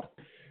 Cool.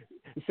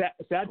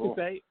 Sad to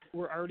say,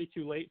 we're already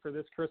too late for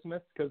this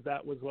Christmas because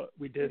that was what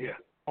we did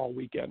all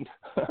weekend.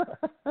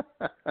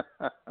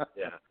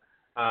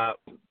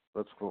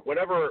 That's cool.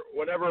 Whenever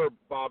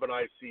Bob and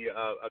I see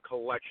a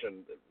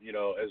collection,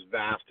 as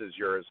vast as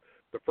yours,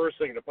 the first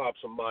thing that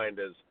pops in mind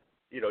is,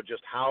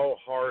 just how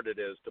hard it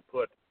is to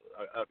put,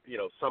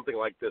 something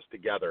like this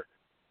together.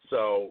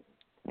 So,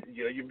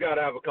 you've got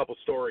to have a couple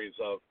stories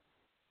of,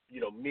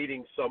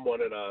 meeting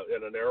someone in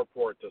an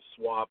airport to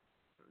swap,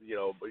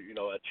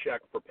 a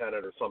check for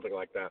pennant or something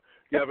like that.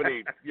 Do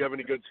you have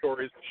any good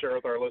stories to share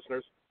with our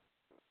listeners?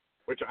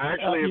 Which I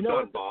actually have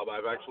done, Bob.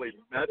 I've actually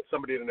met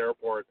somebody at an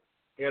airport,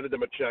 handed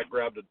them a check,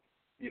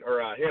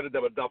 handed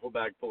them a duffel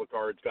bag full of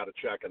cards, got a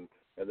check, and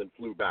then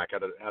flew back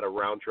at a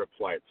round trip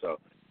flight. So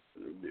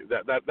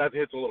that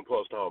hits a little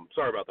close to home.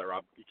 Sorry about that,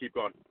 Rob. You keep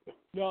going.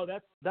 No,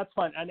 that's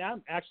fine, and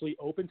I'm actually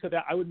open to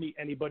that. I would meet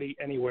anybody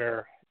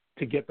anywhere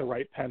to get the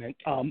right pennant.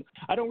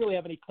 I don't really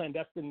have any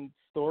clandestine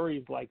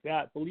stories like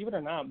that. Believe it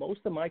or not,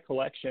 most of my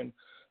collection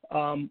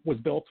was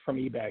built from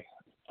eBay.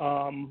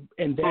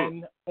 And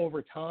then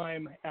over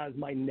time, as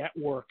my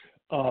network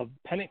of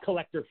pennant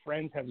collector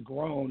friends has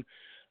grown,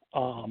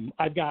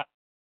 I've got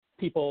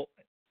people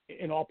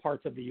in all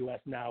parts of the U.S.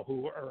 now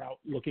who are out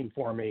looking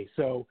for me.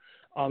 So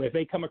if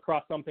they come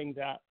across something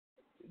that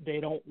they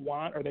don't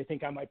want or they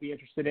think I might be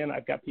interested in,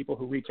 I've got people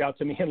who reach out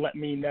to me and let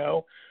me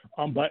know.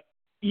 But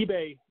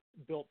eBay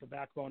built the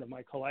backbone of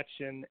my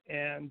collection.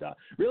 And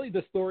really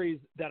the stories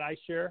that I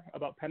share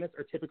about pennants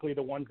are typically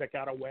the ones that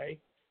got away.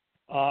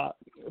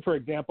 For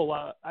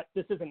example,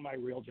 this isn't my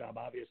real job,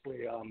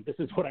 obviously. This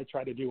is what I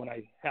try to do when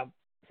I have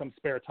some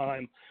spare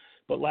time.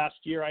 But last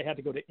year I had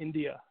to go to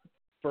India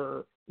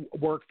for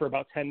work for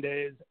about 10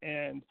 days.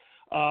 And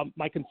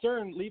my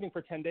concern leaving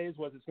for 10 days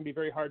was it's going to be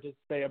very hard to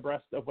stay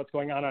abreast of what's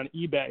going on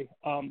eBay,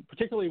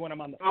 particularly when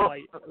I'm on the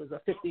flight. It was a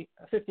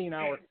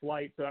 15-hour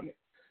flight, so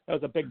that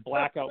was a big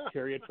blackout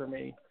period for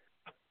me.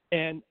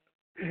 And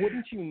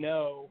wouldn't you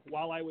know,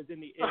 while I was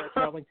in the air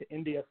traveling to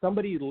India,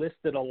 somebody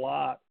listed a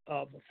lot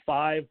of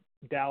 5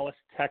 Dallas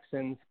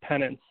Texans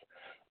pennants.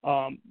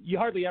 You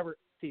hardly ever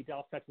see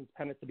Dallas Texans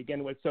pennants to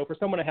begin with, so for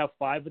someone to have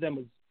 5 of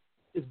them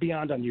is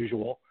beyond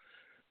unusual.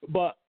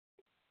 But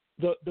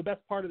the best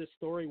part of the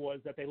story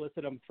was that they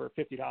listed them for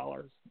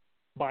 $50.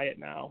 Buy it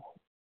now.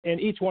 And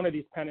each one of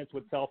these pennants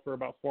would sell for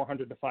about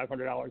 $400 to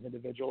 $500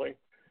 individually.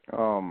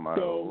 Oh, my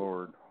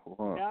Lord.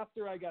 Wow.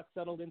 After I got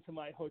settled into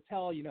my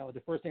hotel,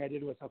 the first thing I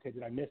did was, okay,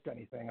 did I miss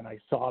anything? And I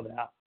saw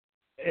that.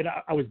 And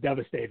I was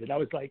devastated. I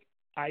was like,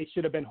 I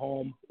should have been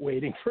home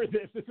waiting for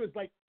this. This was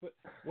like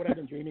what I've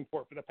been dreaming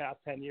for the past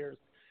 10 years.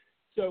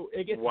 So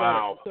it gets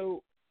better.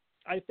 So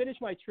I finish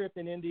my trip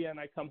in India and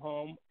I come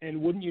home,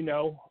 and wouldn't you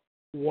know,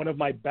 one of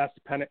my best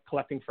pennant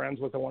collecting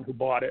friends was the one who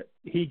bought it.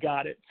 He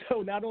got it.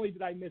 So not only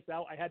did I miss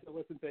out, I had to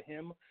listen to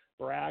him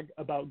brag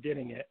about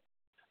getting it.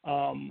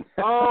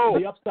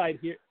 The upside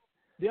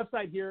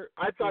here.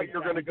 I thought you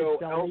were going to go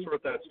elsewhere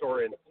with that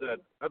story and said.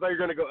 I thought you were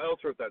going to go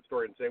elsewhere with that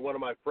story and say one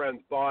of my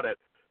friends bought it,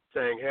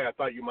 saying, "Hey, I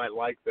thought you might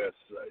like this."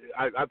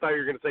 I thought you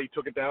were going to say he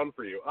took it down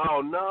for you.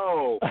 Oh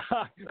no.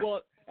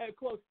 Well,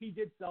 close. He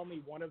did sell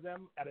me one of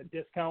them at a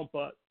discount,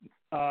 but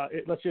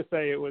let's just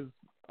say it was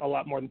a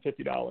lot more than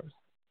 $50.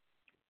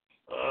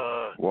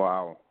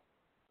 Wow.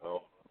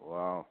 Oh.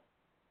 Wow.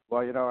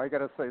 Well, I got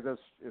to say this: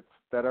 if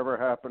that ever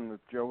happened, if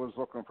Joe was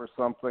looking for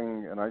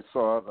something and I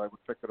saw it, I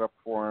would pick it up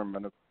for him.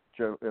 And if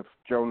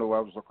Joe knew I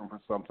was looking for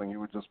something, he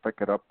would just pick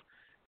it up.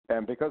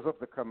 And because of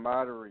the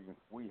camaraderie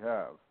we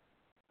have,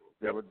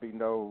 there would be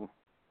no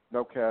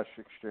cash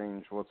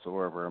exchange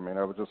whatsoever. I mean,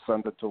 I would just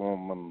send it to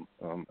him,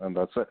 and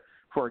that's it.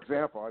 For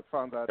example, I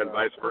found that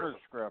printer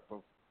scrap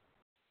of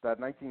that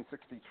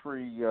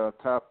 1963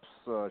 Topps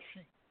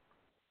sheet.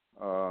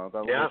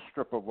 That little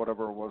strip of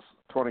whatever it was,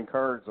 20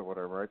 cards or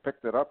whatever. I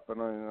picked it up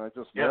and I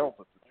just mailed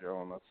it to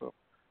Joe, and that's it.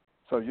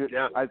 So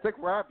I think,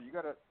 Rob, you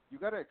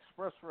gotta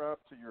express, Rob,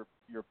 to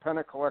your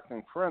pennant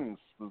collecting friends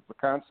the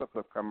concept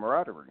of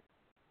camaraderie.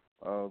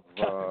 Of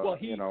well,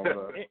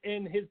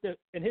 in his defense,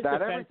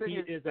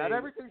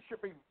 everything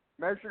should be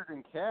measured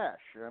in cash.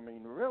 I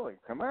mean, really,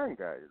 come on,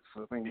 guys.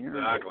 I mean,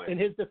 exactly. In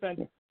his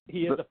defense,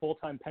 he is a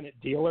full-time pennant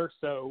dealer,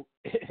 so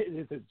it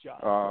is his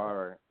job. All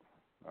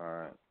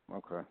right.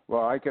 Okay.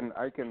 Well, I can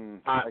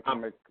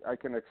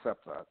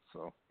accept that.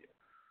 So.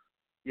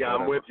 Yeah,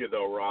 I'm with you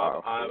though,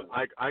 Rob.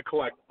 I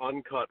collect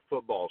uncut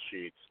football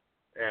sheets,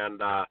 and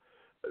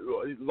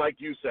like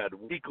you said,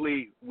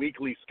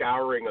 weekly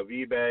scouring of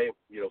eBay.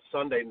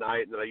 Sunday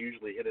night, and then I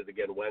usually hit it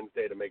again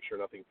Wednesday to make sure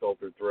nothing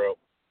filtered through.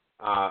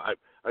 I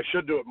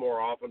should do it more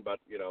often, but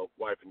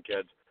wife and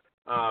kids.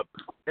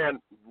 And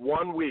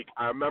one week,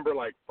 I remember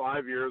like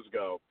 5 years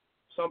ago,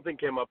 something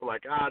came up. I'm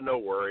like, no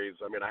worries.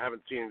 I mean, I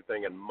haven't seen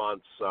anything in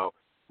months, so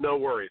no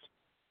worries.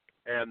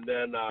 And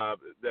then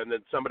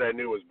somebody I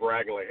knew was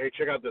bragging like, hey,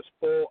 check out this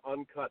full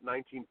uncut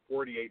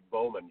 1948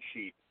 Bowman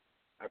sheet.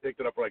 I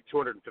picked it up for like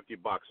 $250,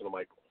 and I'm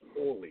like,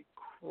 holy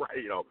crap!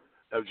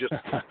 I just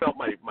felt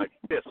my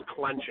fist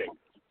clenching.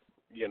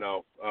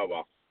 Oh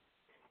well,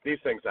 these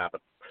things happen.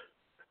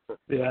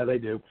 Yeah, they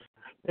do.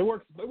 It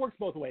works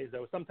both ways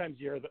though. Sometimes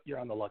you're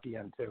on the lucky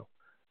end too.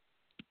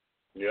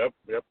 Yep,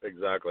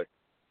 exactly.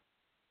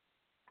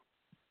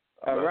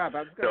 Rob,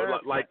 I was going to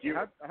ask like you.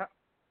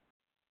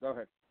 Go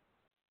ahead.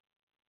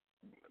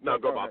 No,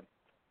 go Bob.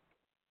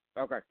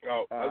 Ahead. Okay.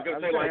 Oh, I was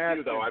going to say, like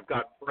you, though, I've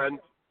got friends,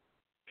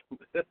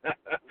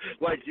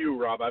 like you,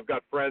 Rob, I've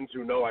got friends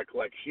who know I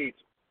collect sheets.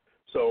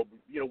 So,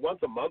 once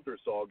a month or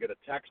so, I'll get a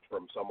text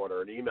from someone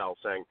or an email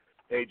saying,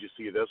 hey, did you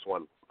see this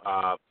one?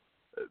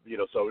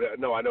 So,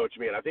 no, I know what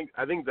you mean. I think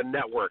the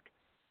network,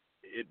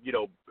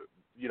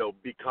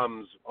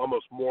 becomes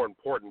almost more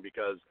important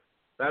because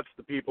that's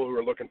the people who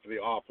are looking for the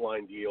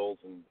offline deals.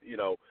 And,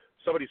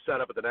 somebody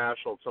set up at the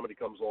National and somebody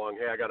comes along,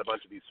 hey, I got a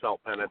bunch of these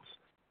felt pennants,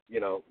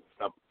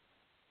 stuff.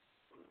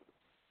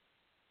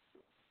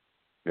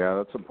 Yeah,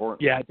 that's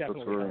important. Yeah, it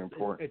definitely that's very helps.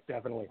 important. It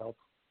definitely helps.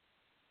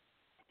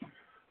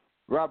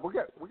 Rob,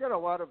 we got a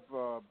lot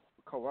of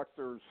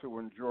collectors who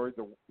enjoyed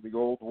the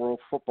old World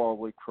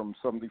Football League from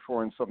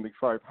 '74 and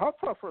 '75. How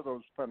tough are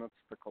those pennants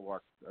to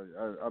collect?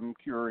 I'm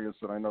curious,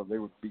 and I know they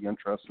would be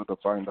interested to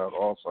find out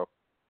also.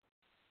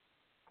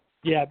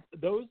 Yeah,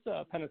 those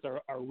pennants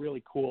are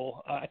really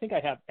cool. I think I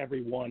have at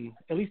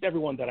least every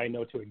one that I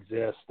know to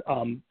exist.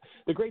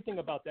 The great thing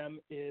about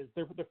them is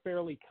they're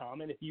fairly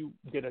common. If you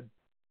did a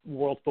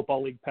World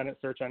Football League pennant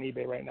search on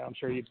eBay right now, I'm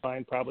sure you'd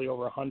find probably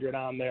over 100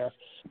 on there.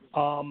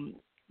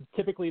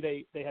 Typically,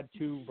 they had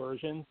two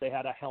versions. They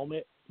had a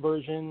helmet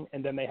version,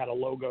 and then they had a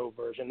logo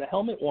version. The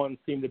helmet ones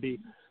seem to be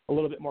a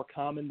little bit more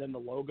common than the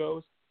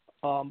logos,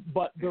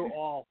 but they're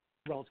all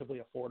relatively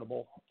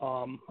affordable.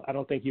 I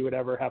don't think you would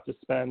ever have to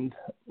spend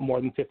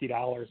more than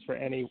 $50 for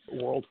any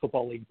World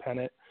Football League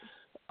pennant.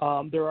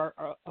 There are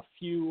a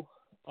few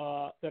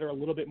that are a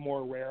little bit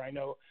more rare. I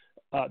know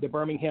the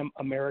Birmingham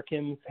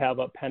Americans have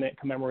a pennant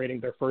commemorating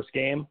their first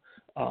game.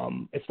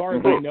 As far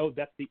as I know,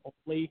 that's the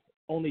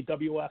only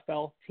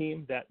WFL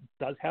team that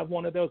does have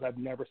one of those. I've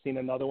never seen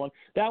another one.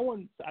 That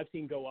one I've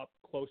seen go up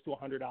close to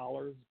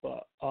 $100,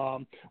 but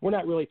we're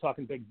not really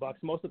talking big bucks.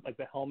 Most of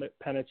the helmet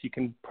pennants you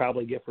can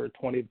probably get for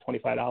 $20 to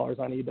 $25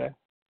 on eBay.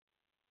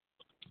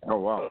 Oh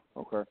wow,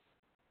 okay.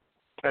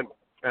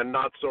 And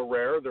not so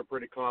rare. They're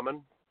pretty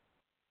common.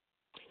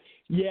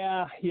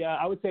 Yeah.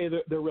 I would say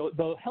they're real.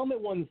 The helmet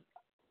ones,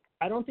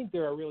 I don't think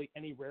there are really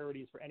any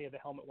rarities for any of the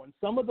helmet ones.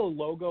 Some of the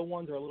logo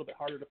ones are a little bit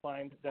harder to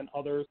find than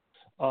others.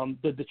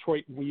 The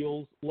Detroit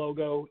Wheels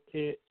logo,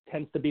 it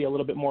tends to be a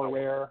little bit more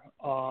rare.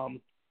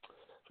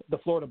 The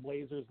Florida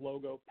Blazers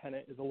logo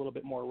pennant is a little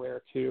bit more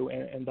rare too.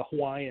 And the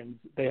Hawaiians,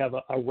 they have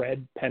a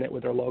red pennant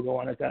with their logo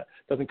on it that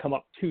doesn't come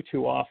up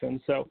too often.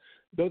 So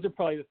those are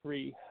probably the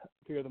three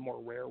of the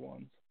more rare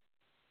ones.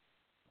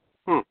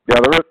 Yeah,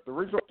 the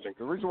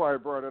reason why I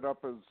brought it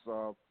up is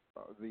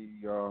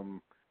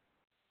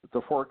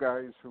the four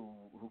guys who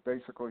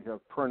basically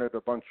have printed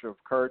a bunch of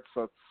card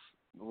sets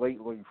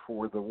lately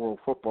for the World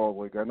Football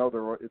League. I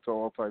know it's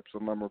all types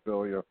of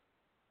memorabilia,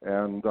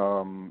 and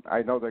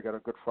I know they got a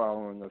good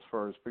following as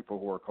far as people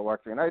who are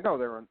collecting. And I know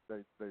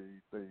they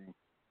the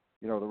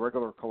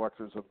regular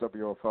collectors of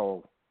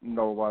WFL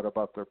know a lot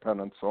about their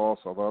pennants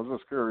also. But I was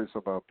just curious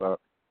about that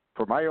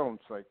for my own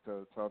sake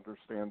to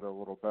understand a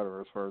little better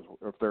as far as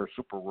if they're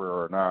super rare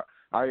or not.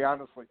 I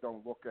honestly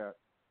don't look at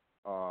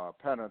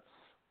pennants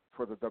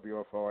for the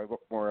WFL. I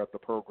look more at the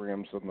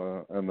programs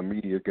and the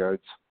media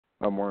guides.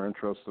 I'm more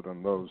interested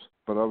in those.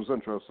 But that was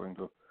interesting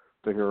to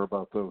hear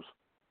about those.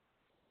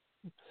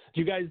 Do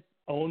you guys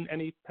own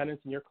any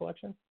pennants in your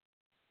collection?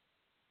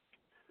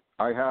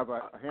 I have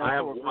a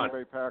handful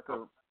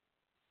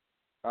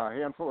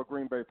of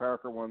Green Bay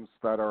Packer ones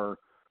that are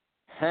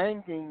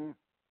hanging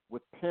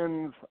with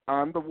pins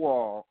on the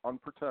wall,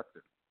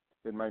 unprotected,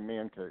 in my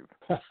man cave.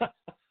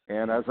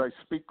 And as I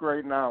speak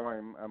right now,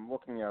 I'm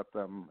looking at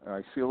them, and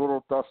I see a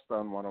little dust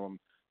on one of them.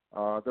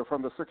 They're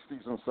from the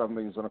 60s and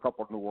 70s, and a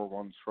couple of newer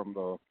ones from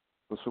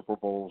the Super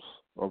Bowls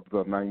of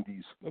the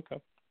 90s.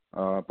 Okay.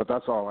 But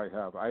that's all I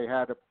have. I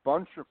had a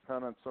bunch of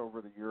pennants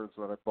over the years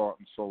that I bought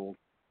and sold,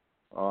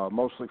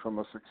 mostly from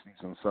the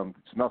 60s and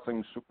 70s.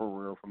 Nothing super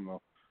rare from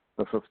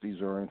the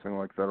 50s or anything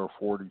like that, or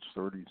 40s,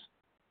 30s.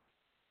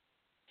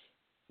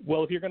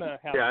 Well, if you're going to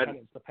have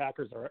pennants, the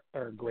Packers are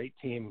a great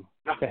team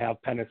to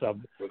have pennants of.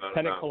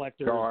 Pennant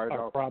collectors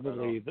are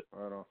probably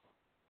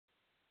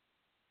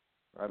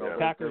I don't.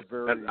 Packers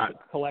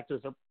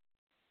collectors are.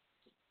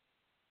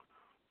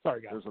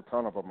 Sorry, guys. There's a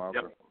ton of them out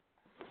there.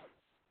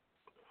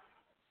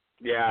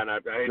 Yeah, and I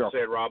hate to say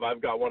it, Rob,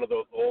 I've got one of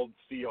those old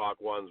Seahawk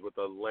ones with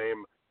the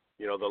lame,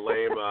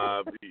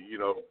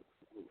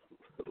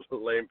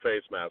 lame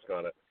face mask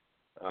on it.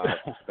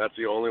 That's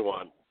the only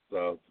one.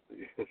 So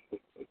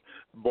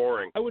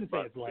boring. I wouldn't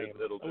say it's lame.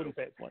 I wouldn't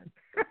say it's lame.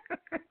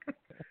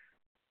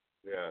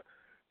 Yeah.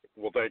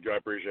 Well, thank you. I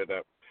appreciate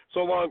that.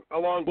 So Bob's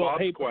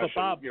question,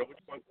 Bob, which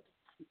one?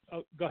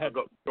 Oh, go ahead.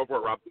 Go for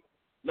it, Rob.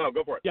 No,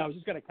 go for it. Yeah, I was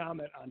just going to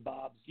comment on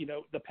Bob's.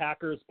 The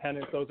Packers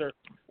pennants; those are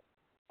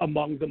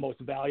among the most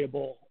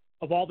valuable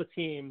of all the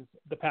teams.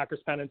 The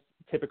Packers pennants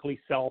typically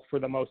sell for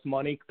the most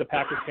money. The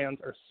Packers fans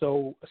are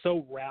so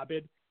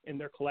rabid in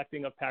their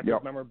collecting of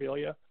Packers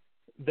memorabilia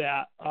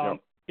that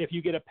if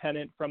you get a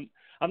pennant from,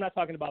 I'm not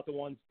talking about the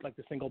ones like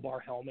the single bar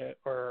helmet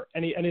or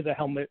any of the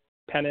helmet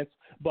pennants,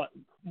 but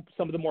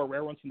some of the more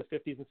rare ones from the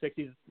 50s and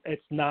 60s,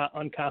 it's not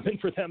uncommon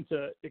for them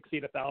to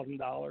exceed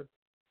 $1,000.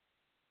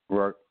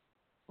 Right.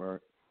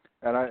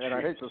 And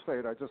I hate to say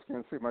it, I just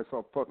can't see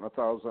myself putting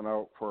 $1,000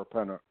 out for a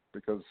pennant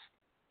because,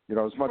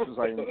 as much as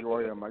I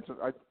enjoy them,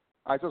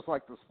 I just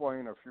like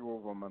displaying a few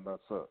of them, and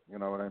that's it. You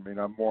know what I mean?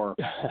 I'm more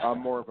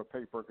of a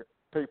paper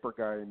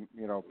guy,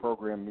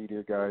 program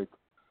media guy,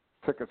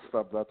 ticket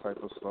stub, that type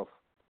of stuff.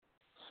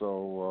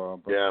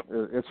 So,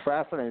 it's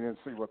fascinating to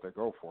see what they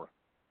go for.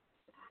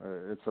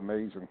 It's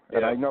amazing. Yeah.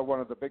 And I know one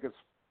of the biggest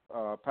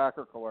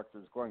Packer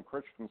collectors, Glenn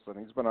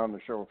Christensen, he's been on the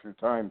show a few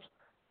times.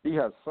 He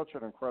has such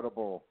an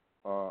incredible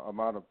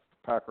amount of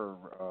Packer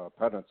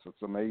pennants.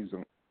 It's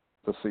amazing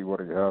to see what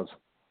he has.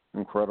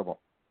 Incredible.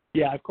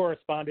 Yeah, I've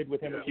corresponded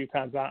with him a few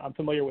times. I'm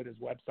familiar with his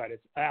website.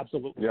 It's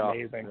absolutely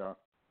amazing.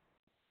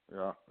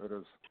 Yeah, it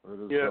is.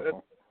 Yeah,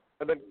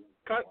 and then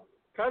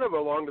kind of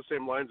along the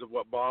same lines of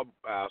what Bob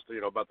asked,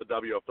 about the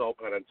WFL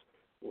pennants.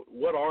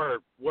 What are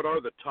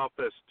the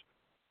toughest,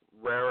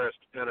 rarest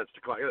pennants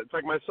to collect? It's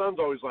like my son's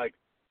always like,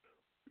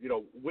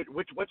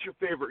 what's your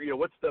favorite?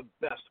 What's the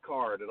best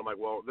card? And I'm like,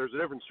 well, there's a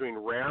difference between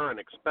rare and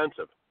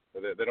expensive.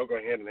 They don't go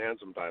hand in hand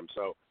sometimes.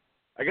 So,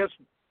 I guess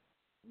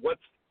what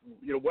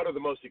are the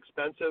most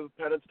expensive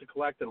pennants to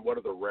collect, and what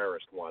are the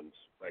rarest ones?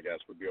 I guess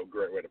would be a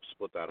great way to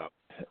split that up.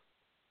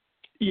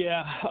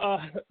 Yeah,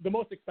 the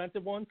most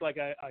expensive ones, like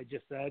I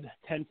just said,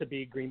 tend to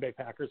be Green Bay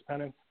Packers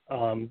pennants.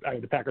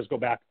 The Packers go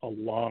back a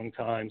long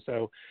time,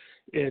 so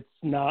it's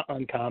not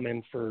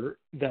uncommon for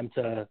them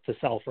to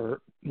sell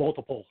for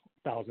multiple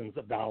thousands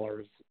of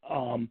dollars.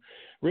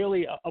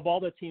 Really, of all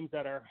the teams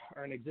that are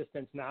in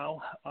existence now,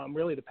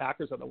 really the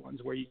Packers are the ones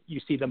where you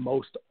see the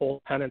most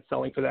old pennants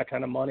selling for that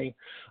kind of money.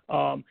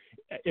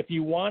 If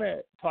you want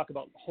to talk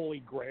about Holy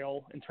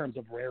Grail in terms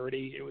of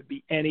rarity, it would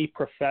be any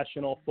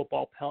professional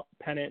football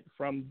pennant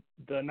from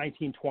the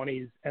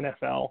 1920s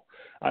NFL.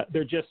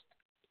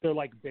 They're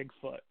like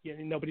Bigfoot.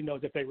 Nobody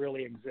knows if they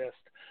really exist.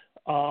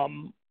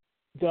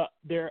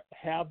 There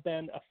have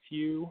been a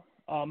few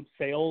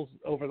sales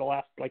over the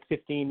last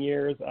 15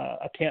 years.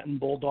 A Canton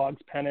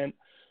Bulldogs pennant.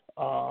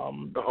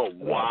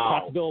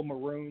 Pottsville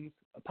Maroons.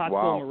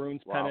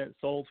 Maroons pennant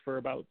sold for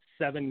about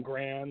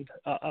 $7,000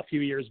 a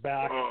few years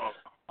back.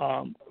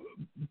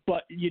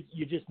 But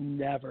you just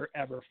never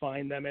ever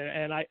find them,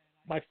 and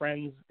my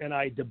friends and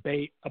I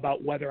debate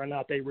about whether or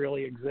not they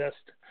really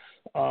exist.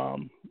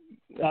 One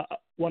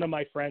of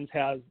my friends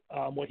has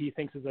what he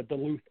thinks is a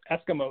Duluth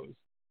Eskimos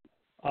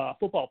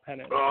football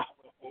pennant,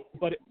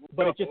 but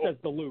it just says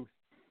Duluth.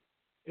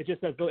 It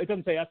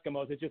doesn't say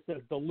Eskimos. It just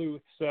says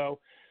Duluth. So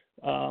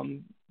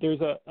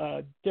there's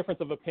a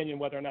difference of opinion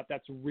whether or not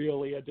that's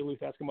really a Duluth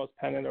Eskimos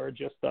pennant or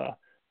just a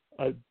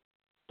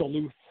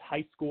Duluth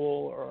high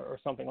school or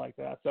something like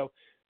that. So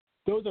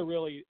those are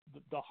really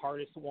the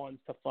hardest ones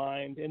to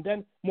find. And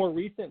then more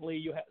recently,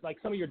 you have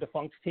some of your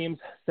defunct teams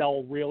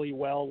sell really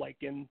well. Like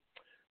in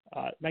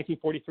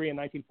 1943 and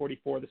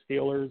 1944, the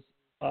Steelers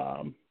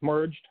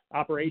merged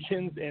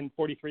operations in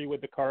 43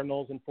 with the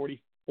Cardinals and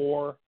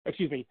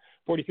 43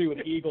 with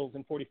the Eagles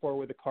and 44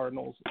 with the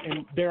Cardinals.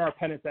 And there are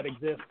pennants that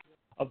exist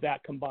of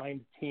that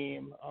combined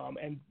team.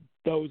 And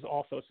those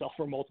also sell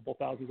for multiple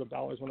thousands of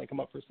dollars when they come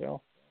up for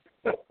sale.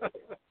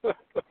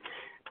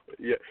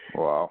 Yeah.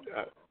 Wow.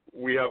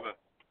 We have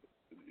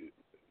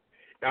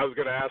I was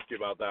going to ask you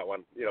about that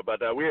one, but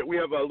we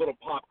have a little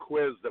pop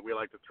quiz that we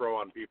like to throw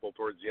on people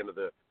towards the end of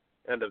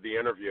the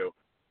interview.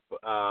 But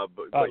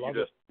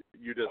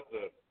you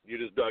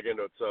just dug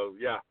into it, so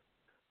yeah,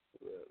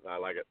 I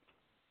like it.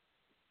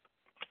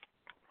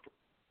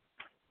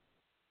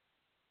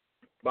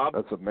 Bob?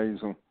 That's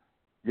amazing.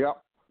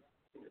 Yep.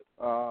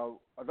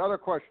 Another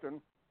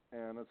question,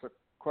 and it's a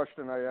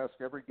question I ask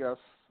every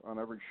guest on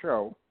every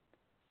show.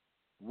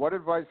 What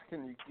advice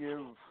can you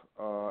give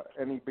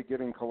any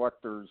beginning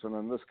collectors, and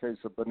in this case,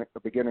 a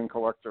beginning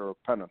collector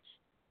of pennants?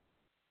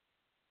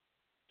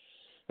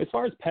 As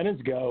far as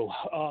pennants go,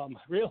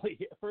 really,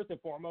 first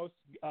and foremost,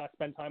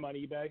 spend time on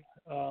eBay.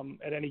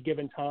 At any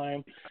given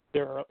time,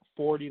 there are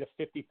 40 to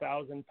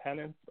 50,000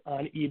 pennants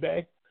on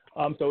eBay.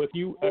 So if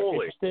you are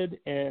interested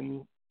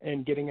in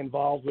getting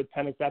involved with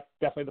pennants, that's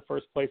definitely the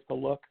first place to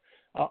look.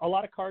 A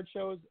lot of card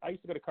shows, I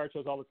used to go to card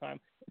shows all the time.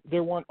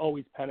 There weren't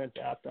always pennants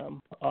at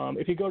them.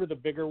 If you go to the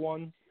bigger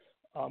ones,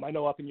 I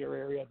know up in your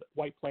area,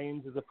 White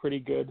Plains is a pretty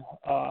good,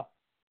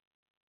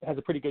 has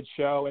a pretty good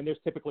show, and there's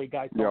typically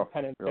guys selling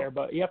pennants there.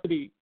 But it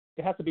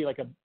has to be like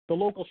the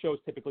local shows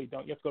typically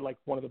don't. You have to go to like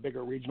one of the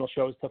bigger regional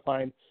shows to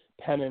find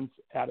pennants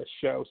at a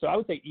show. So I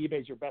would say eBay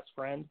is your best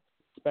friend.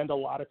 Spend a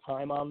lot of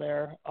time on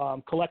there.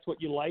 Collect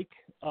what you like.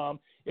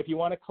 If you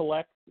want to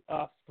collect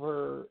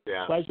for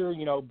pleasure,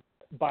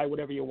 buy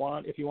whatever you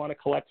want. If you want to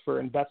collect for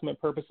investment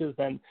purposes,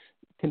 then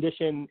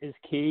condition is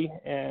key,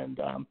 and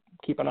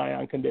keep an eye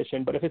on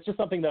condition. But if it's just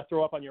something to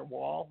throw up on your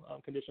wall,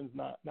 condition's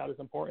not as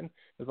important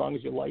as long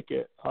as you like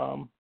it.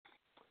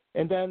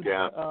 And then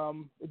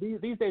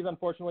these days,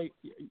 unfortunately,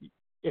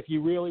 if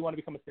you really want to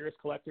become a serious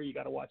collector, you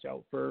got to watch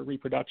out for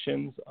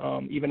reproductions.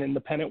 Even in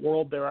the pennant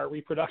world, there are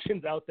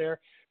reproductions out there,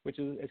 which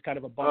is kind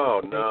of a bummer.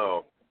 Oh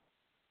no.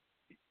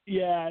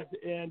 Yeah,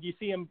 and you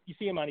see them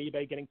on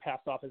eBay getting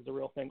passed off as the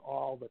real thing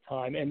all the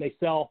time, and they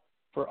sell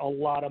for a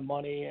lot of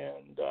money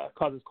and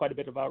causes quite a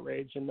bit of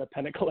outrage in the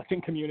pennant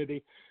collecting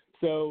community.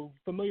 So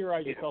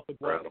familiarize yourself with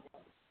what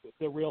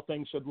the real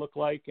thing should look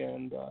like,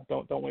 and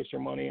don't waste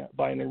your money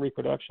buying a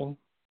reproduction.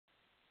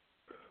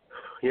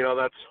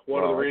 That's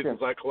one of the reasons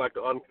I collect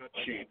uncut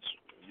sheets.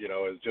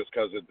 Is just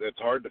because it's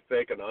hard to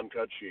fake an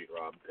uncut sheet,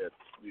 Rob.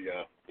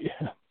 Yeah.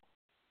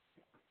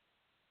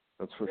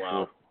 That's for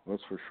sure.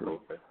 That's for sure.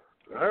 Okay.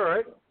 All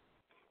right.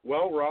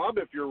 Well, Rob,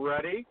 if you're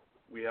ready,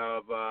 we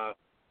have a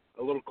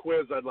little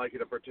quiz I'd like you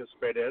to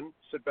participate in.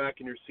 Sit back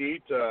in your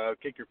seat,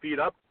 kick your feet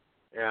up,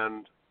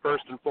 and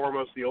first and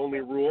foremost, the only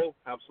rule: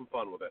 have some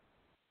fun with it.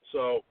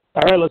 So,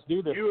 all right, let's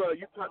do this. You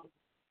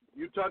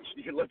touched.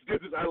 Let's do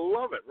this. I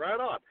love it. Right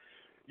on.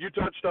 You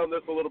touched on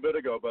this a little bit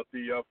ago, but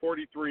the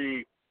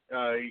 43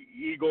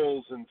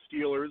 Eagles and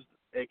Steelers,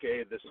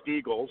 a.k.a. the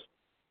Steagles,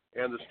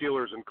 and the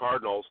Steelers and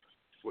Cardinals,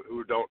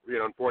 who don't,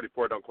 in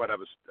 44 don't quite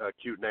have a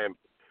cute name.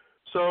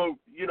 So,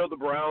 the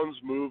Browns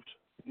moved,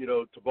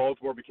 to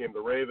Baltimore, became the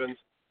Ravens,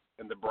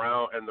 and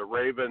the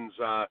Ravens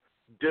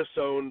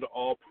disowned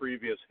all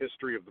previous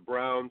history of the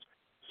Browns.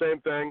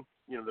 Same thing,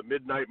 the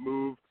midnight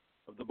move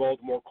of the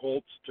Baltimore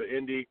Colts to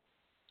Indy.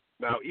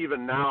 Now,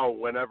 even now,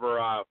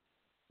 whenever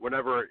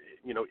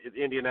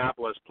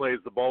Indianapolis plays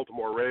the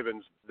Baltimore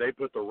Ravens, they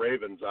put the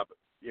Ravens up,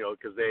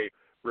 because they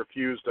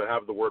refuse to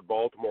have the word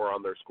Baltimore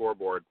on their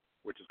scoreboard,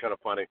 which is kind of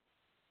funny.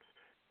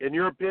 In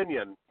your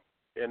opinion,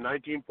 in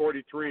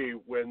 1943,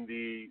 when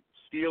the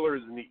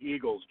Steelers and the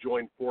Eagles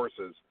joined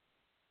forces,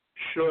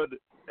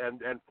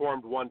 and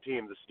formed one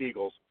team, the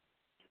Steagles,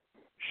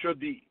 should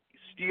the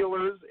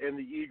Steelers and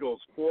the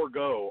Eagles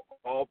forego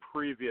all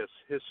previous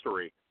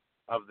history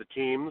of the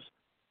teams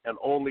and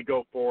only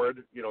go forward,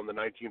 in the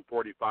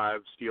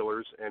 1945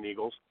 Steelers and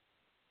Eagles?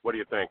 What do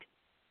you think?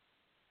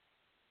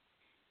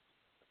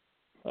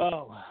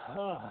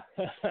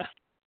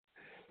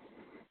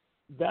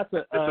 That's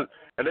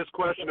and this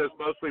question is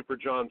mostly for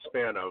John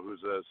Spano,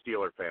 who's a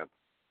Steeler fan.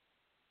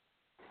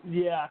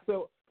 Yeah,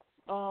 so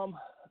I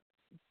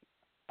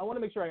want to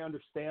make sure I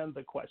understand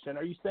the question.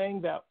 Are you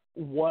saying that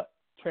what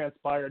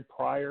transpired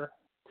prior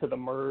to the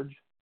merge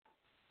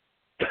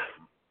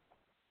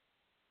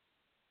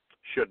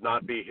should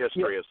not be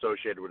history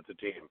associated with the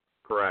team?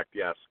 Correct.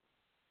 Yes.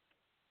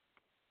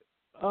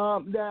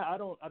 I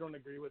don't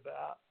agree with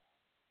that.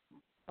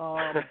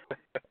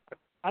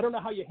 I don't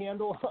know how you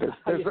handle that.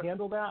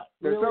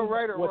 There's really, no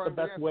right or what wrong the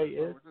best answer, way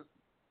is.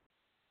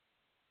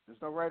 There's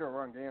no right or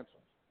wrong answer.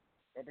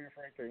 Don't be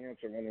afraid to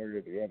answer one way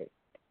or the other.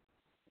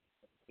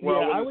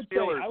 Well, I would say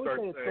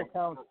it still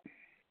counts.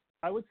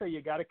 I would say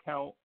you got to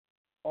count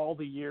all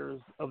the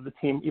years of the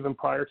team, even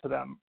prior to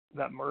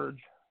that merge.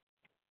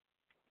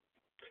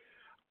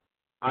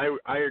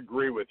 I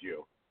agree with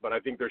you, but I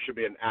think there should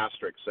be an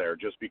asterisk there,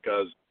 just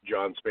because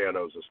John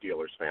Spano's a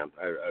Steelers fan.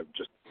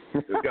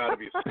 There's got to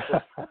be.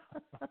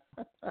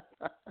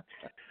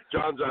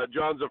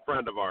 John's a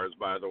friend of ours,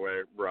 by the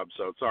way, Rob.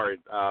 So sorry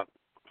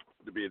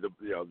to be the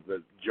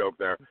joke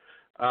there.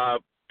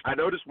 I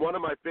noticed one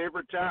of my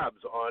favorite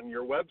tabs on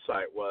your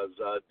website was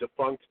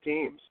defunct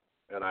teams,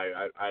 and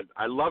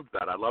I loved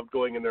that. I loved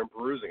going in there and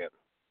perusing it.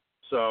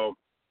 So,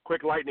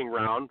 quick lightning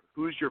round.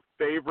 Who's your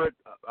favorite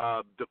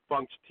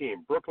defunct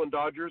team, Brooklyn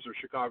Dodgers or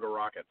Chicago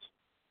Rockets?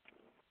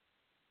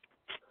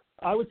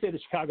 I would say the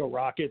Chicago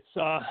Rockets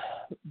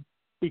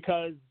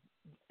because,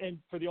 and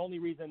for the only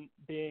reason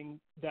being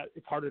that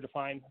it's harder to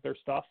find their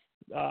stuff.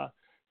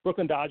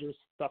 Brooklyn Dodgers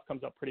stuff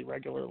comes up pretty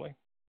regularly.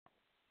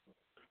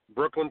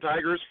 Brooklyn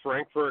Tigers,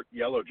 Frankfurt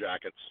Yellow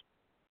Jackets.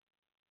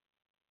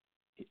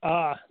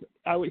 I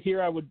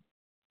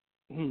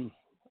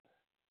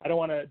don't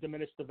want to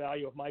diminish the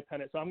value of my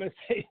pennant, so I'm going to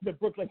say the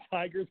Brooklyn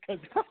Tigers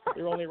because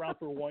they're only around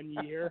for 1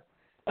 year.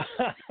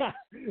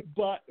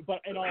 but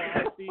in all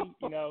honesty,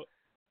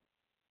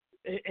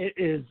 it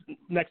is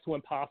next to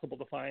impossible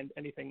to find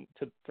anything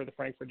for the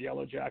Frankfurt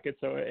Yellow Jackets.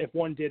 So if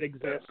one did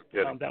exist,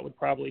 that would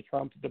probably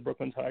trump the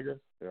Brooklyn Tigers.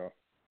 Yeah.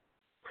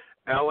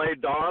 L.A.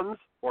 Dons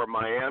or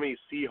Miami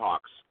Seahawks?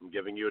 I'm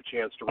giving you a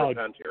chance to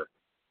repent here.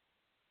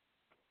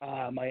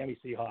 Miami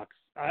Seahawks.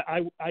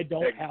 I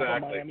don't have a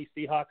Miami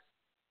Seahawks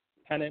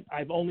pennant.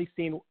 I've only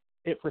seen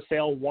it for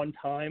sale one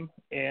time,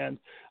 and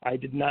I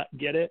did not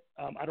get it.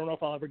 I don't know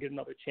if I'll ever get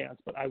another chance,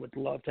 but I would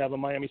love to have a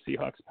Miami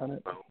Seahawks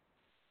pennant.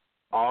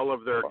 All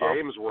of their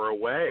games were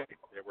away.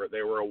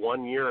 They were a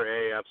 1-year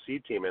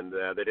AFC team, and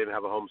they didn't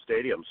have a home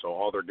stadium, so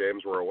all their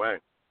games were away.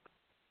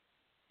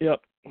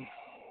 Yep.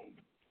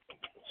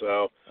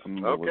 So,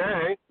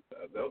 okay,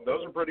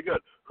 those are pretty good.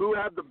 Who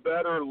had the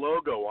better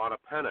logo on a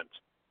pennant?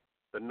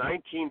 The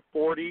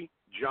 1940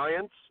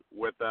 Giants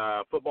with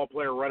a football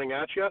player running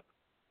at you,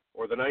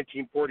 or the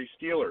 1940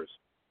 Steelers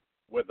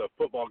with a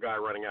football guy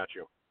running at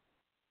you?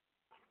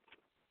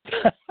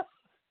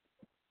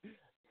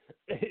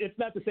 It's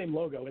not the same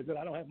logo, is it?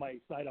 I don't have my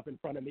site up in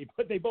front of me,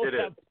 but they both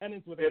have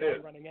pennants with a guy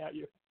running at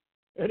you.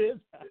 It is.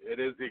 It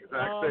is the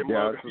exact same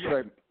logo.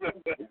 Yeah,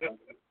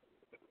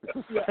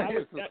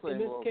 it's the same. In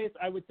this case,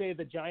 I would say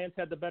the Giants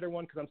had the better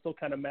one because I'm still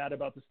kind of mad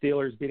about the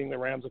Steelers beating the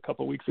Rams a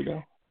couple weeks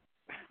ago.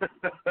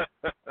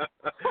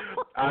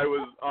 I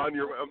was on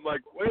your. I'm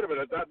like, wait a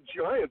minute, that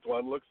Giants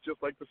one looks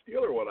just like the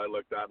Steeler one I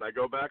looked at, and I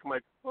go back, I'm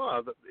like,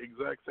 oh, the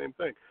exact same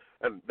thing,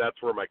 and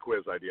that's where my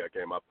quiz idea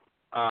came up.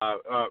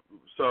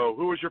 So,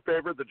 who was your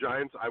favorite? The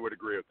Giants. I would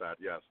agree with that.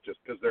 Yes, just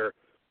because they're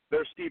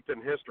steeped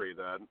in history.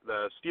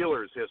 The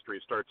Steelers' history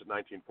starts in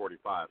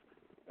 1945,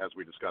 as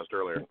we discussed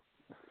earlier.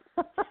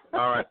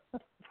 All right.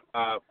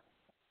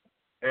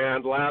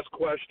 And last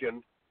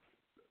question.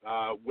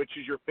 Which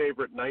is your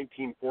favorite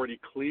 1940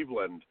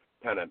 Cleveland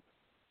pennant?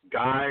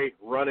 Guy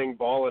running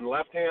ball in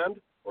left hand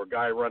or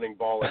guy running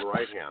ball in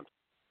right hand?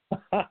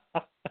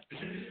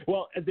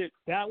 Well,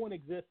 that one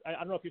exists. I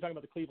don't know if you're talking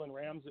about the Cleveland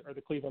Rams or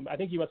the Cleveland. I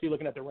think you must be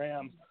looking at the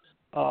Rams.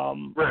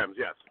 Rams,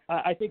 yes.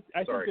 I think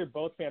they're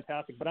both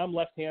fantastic, but I'm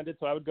left-handed,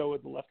 so I would go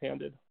with the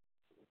left-handed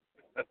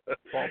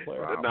ball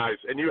player. Wow. Nice.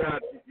 And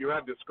you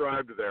had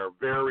described there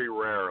very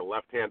rare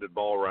left-handed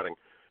ball running.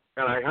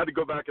 And I had to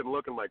go back and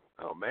look and like,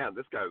 oh man,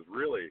 this guy's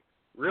really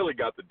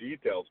got the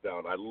details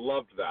down. I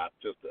loved that.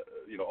 Just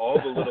all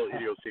the little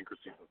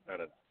idiosyncrasies of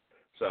pennants.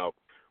 So,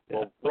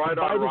 well, right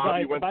on, Rob.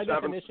 You went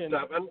 7 for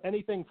 7.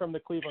 Anything from the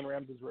Cleveland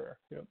Rams is rare.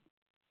 Yep.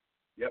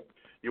 Yep.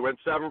 You went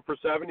 7 for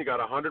 7. You got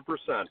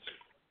 100%.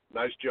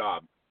 Nice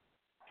job.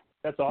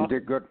 That's awesome. You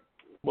did good.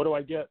 What do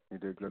I get? You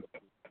did good.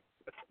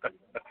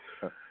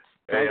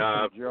 Hey,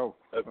 Joe.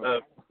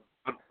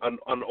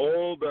 An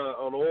old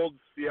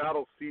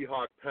Seattle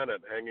Seahawk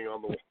pennant hanging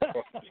on the wall.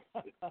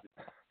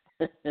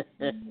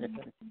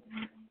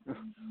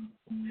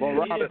 Well,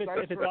 Rob,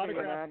 if it's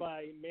autographed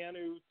by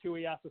Manu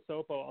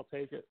Tuiasosopo, I'll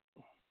take it.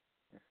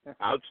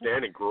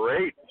 Outstanding,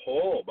 great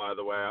poll, by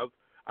the way.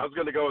 I was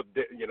going to go with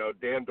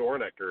Dan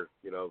Dornick or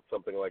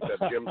something like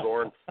that, Jim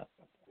Zorn.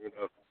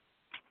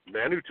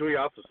 Manu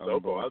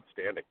Tuiasosopo,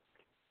 outstanding,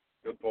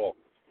 good poll.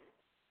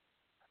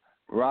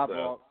 Rob,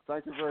 well,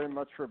 thank you very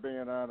much for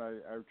being on. I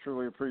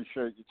truly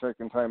appreciate you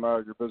taking time out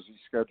of your busy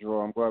schedule.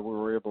 I'm glad we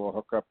were able to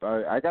hook up.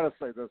 I got to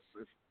say this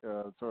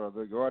to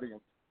the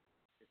audience.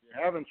 If you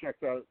haven't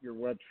checked out your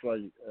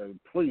website,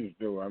 please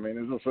do. I mean,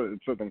 it's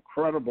an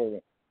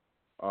incredible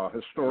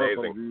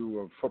historical Amazing. view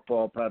of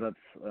football pennants,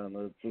 and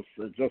it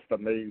just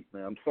amazed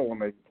me. I'm so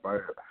amazed by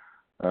it.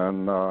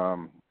 And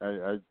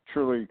I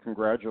truly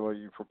congratulate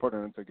you for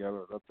putting it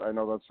together. I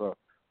know that's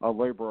a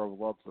labor of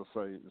love, to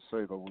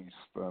say the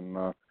least.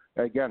 And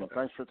again,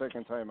 thanks for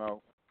taking time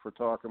out for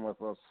talking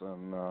with us,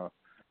 and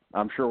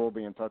I'm sure we'll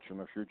be in touch in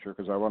the future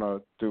because I want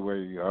to do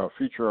a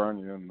feature on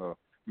you in the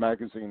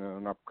magazine in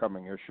an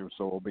upcoming issue,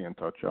 so we'll be in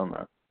touch on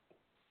that.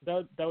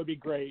 That would be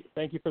great.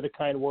 Thank you for the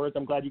kind words.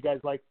 I'm glad you guys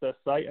like the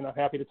site, and I'm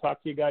happy to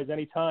talk to you guys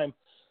anytime.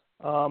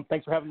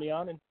 Thanks for having me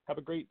on, and have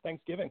a great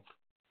Thanksgiving.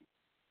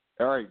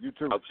 All right, you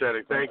too.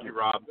 Outstanding. Thank you,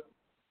 Rob.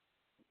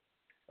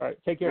 All right,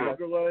 take care, guys.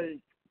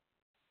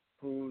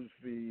 Who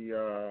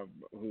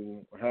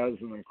has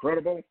an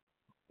incredible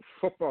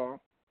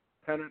football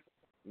pennant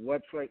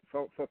website,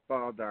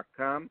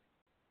 feltfootball.com.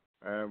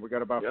 And we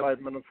got about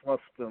 5 minutes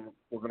left, and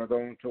we're going to go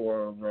into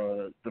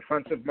our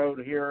defensive mode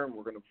here, and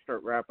we're going to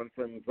start wrapping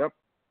things up.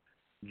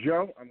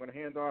 Joe, I'm going to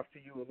hand off to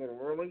you a little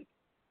early.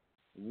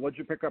 What'd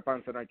you pick up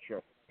on tonight's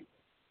show?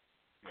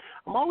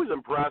 I'm always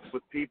impressed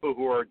with people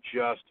who are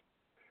just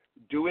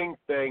doing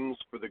things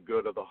for the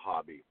good of the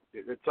hobby.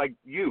 It's like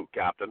you,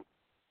 Captain.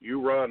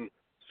 You run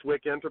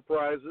Swick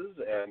Enterprises,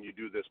 and you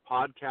do this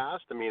podcast.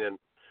 I mean, and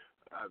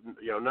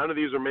none of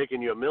these are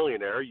making you a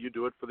millionaire. You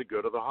do it for the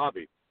good of the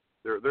hobby.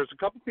 There's a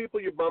couple people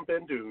you bump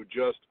into who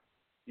just,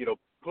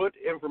 put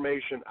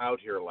information out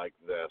here like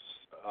this,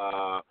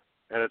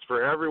 and it's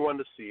for everyone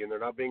to see, and they're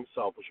not being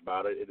selfish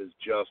about it. It is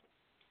just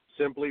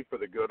simply for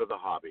the good of the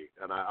hobby,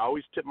 and I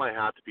always tip my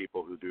hat to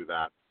people who do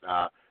that.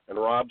 And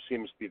Rob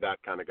seems to be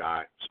that kind of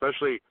guy,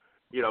 especially,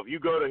 if you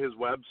go to his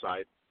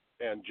website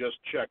and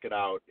just check it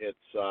out, it's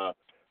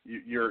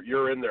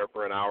you're in there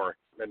for an hour,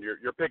 and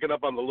you're picking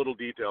up on the little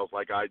details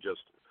like I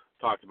just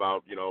talked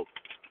about.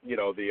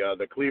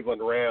 The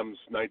Cleveland Rams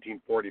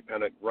 1940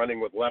 pennant, running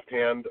with left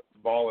hand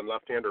ball in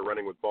left hand or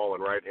running with ball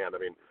in right hand. I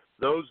mean,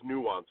 those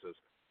nuances,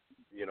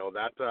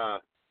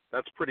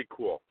 that's pretty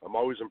cool. I'm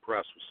always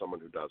impressed with someone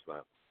who does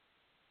that.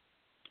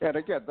 And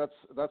again,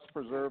 that's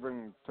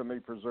preserving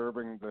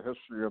the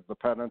history of the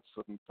pennants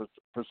and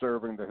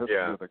preserving the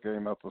history of the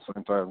game at the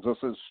same time.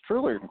 This is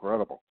truly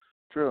incredible.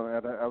 Truly,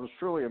 and I was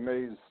truly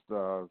amazed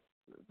that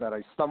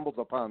I stumbled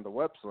upon the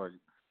website,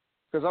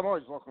 because I'm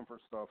always looking for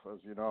stuff, as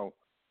you know,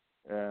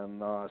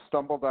 and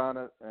stumbled on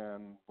it,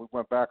 and we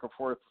went back and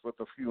forth with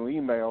a few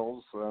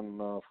emails,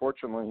 and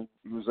fortunately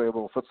he was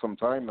able to fit some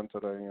time in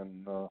today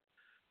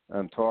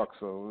and talk.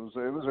 So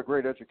it was a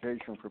great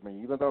education for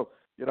me, even though,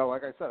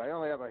 like I said, I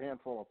only have a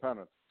handful of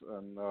pennants,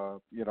 and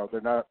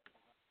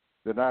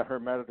they're not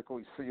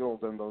hermetically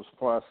sealed in those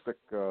plastic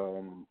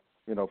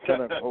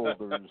pennant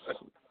holders.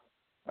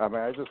 I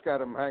mean, I just got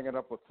them hanging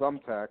up with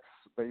thumbtacks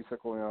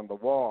basically on the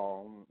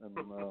wall, and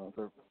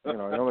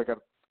I only got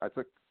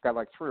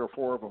like 3 or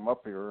 4 of them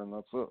up here, and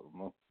that's it.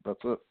 That's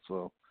it.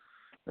 So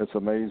it's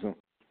amazing.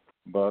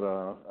 But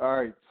all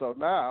right, so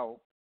now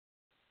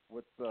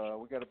we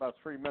got about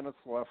 3 minutes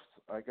left.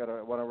 I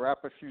want to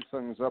wrap a few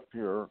things up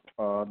here.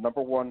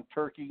 Number one,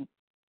 Turkey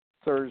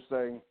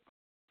Thursday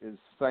is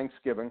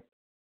Thanksgiving,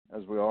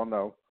 as we all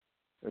know.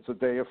 It's a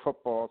day of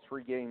football,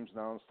 3 games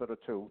now instead of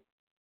 2.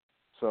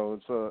 So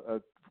it's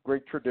a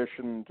great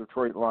tradition.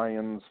 Detroit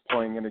Lions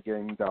playing in a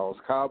game, Dallas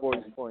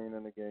Cowboys playing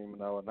in a game,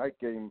 now a night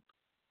game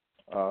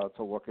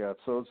to look at.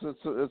 So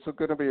it's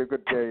going to be a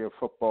good day of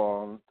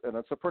football, and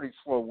it's a pretty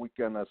slow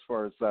weekend as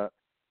far as that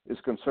is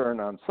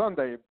concerned on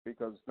Sunday,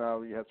 because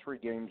now you have 3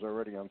 games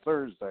already on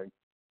Thursday.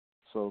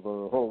 So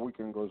the whole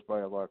weekend goes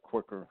by a lot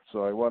quicker.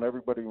 So I want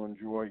everybody to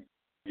enjoy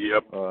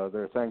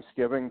their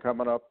Thanksgiving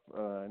coming up.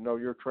 I know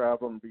you're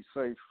traveling. Be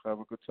safe. Have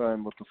a good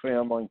time with the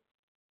family.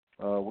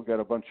 We got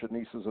a bunch of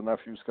nieces and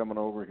nephews coming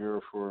over here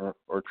for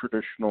our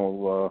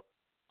traditional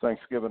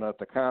Thanksgiving at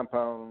the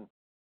compound.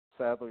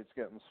 Sadly, it's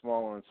getting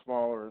smaller and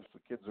smaller as the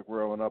kids are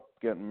growing up,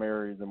 getting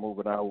married, and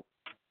moving out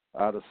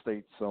of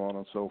state, so on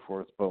and so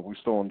forth. But we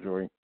still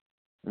enjoy it.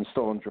 And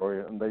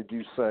they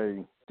do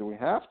say, "Do we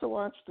have to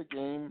watch the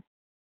game?"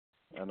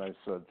 And I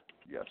said,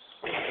 "Yes."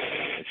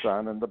 It's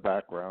on in the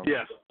background.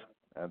 Yes.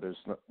 And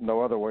there's no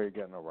other way of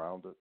getting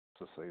around it,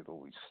 to say the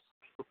least.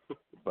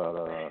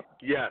 But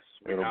yes,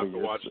 we have to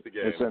watch the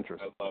game. It's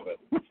interesting. I love it.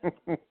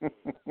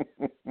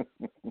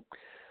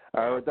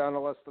 All right, we're down to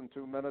less than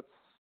 2 minutes.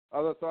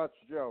 Other thoughts,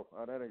 Joe,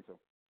 on anything?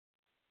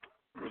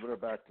 Giving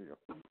it back to you.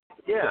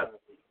 Yeah.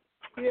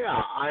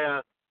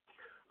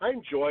 I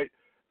enjoy.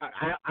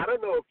 I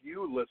don't know if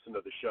you listen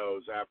to the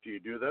shows after you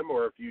do them,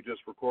 or if you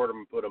just record them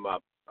and put them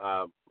up.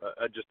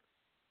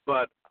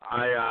 But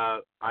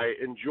I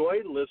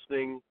enjoyed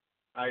listening.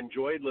 I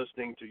enjoyed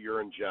listening to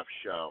your and Jeff's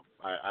show.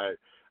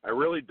 I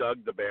really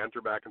dug the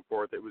banter back and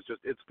forth.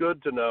 It's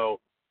good to know,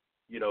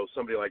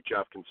 somebody like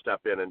Jeff can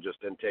step in and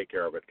take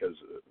care of it, because,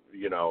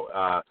 it's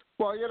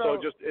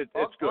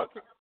good.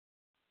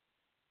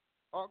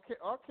 All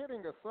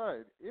kidding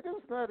aside, it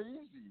is not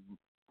easy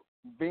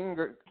being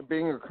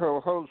a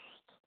co-host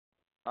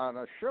on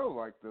a show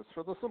like this,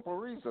 for the simple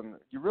reason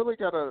you really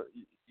got to,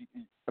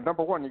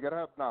 number one, you got to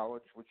have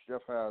knowledge, which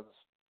Jeff has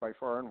by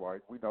far and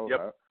wide. We know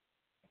that.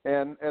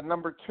 And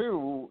number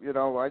two,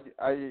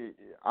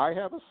 I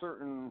have a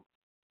certain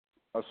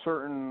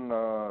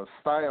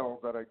style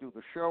that I do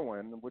the show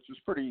in, which is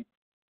pretty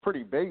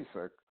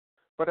basic.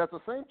 But at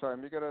the same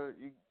time,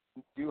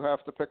 you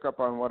have to pick up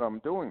on what I'm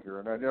doing here.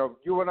 And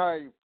you and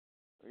I,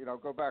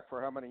 go back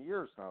for how many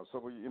years now?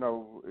 So you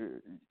know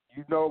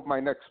my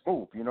next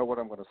move. You know what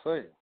I'm going to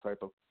say,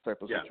 type of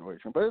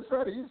situation. But it's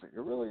not easy. It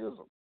really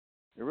isn't.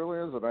 It really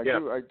isn't. I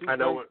do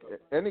know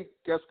any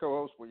guest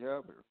co-host we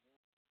have here.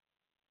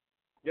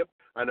 Yep,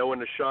 I know when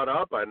to shut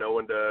up. I know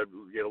when to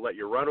let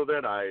you run with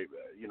it. I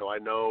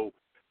know.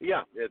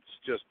 Yeah, it's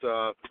just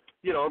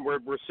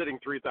we're sitting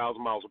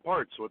 3,000 miles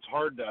apart, so it's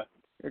hard to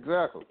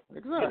exactly.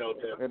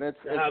 And it's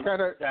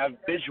kind of have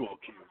visual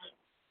cues.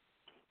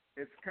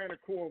 It's kind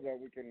of cool that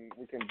we can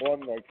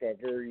blend like that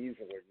very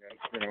easily,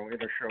 in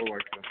a show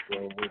like this.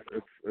 So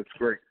it's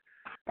great.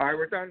 All right,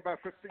 we're down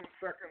about 15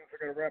 seconds. We're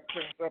going to wrap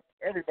things up.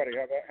 Everybody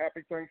have a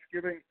happy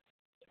Thanksgiving.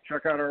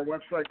 Check out our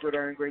website,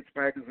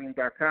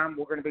 gridirongreatsmagazine.com.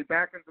 We're going to be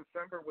back in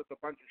December with a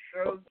bunch of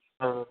shows.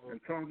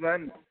 Until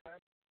then,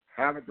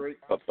 have a great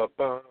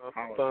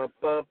holiday.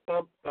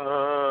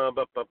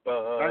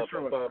 Thanks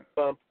for listening.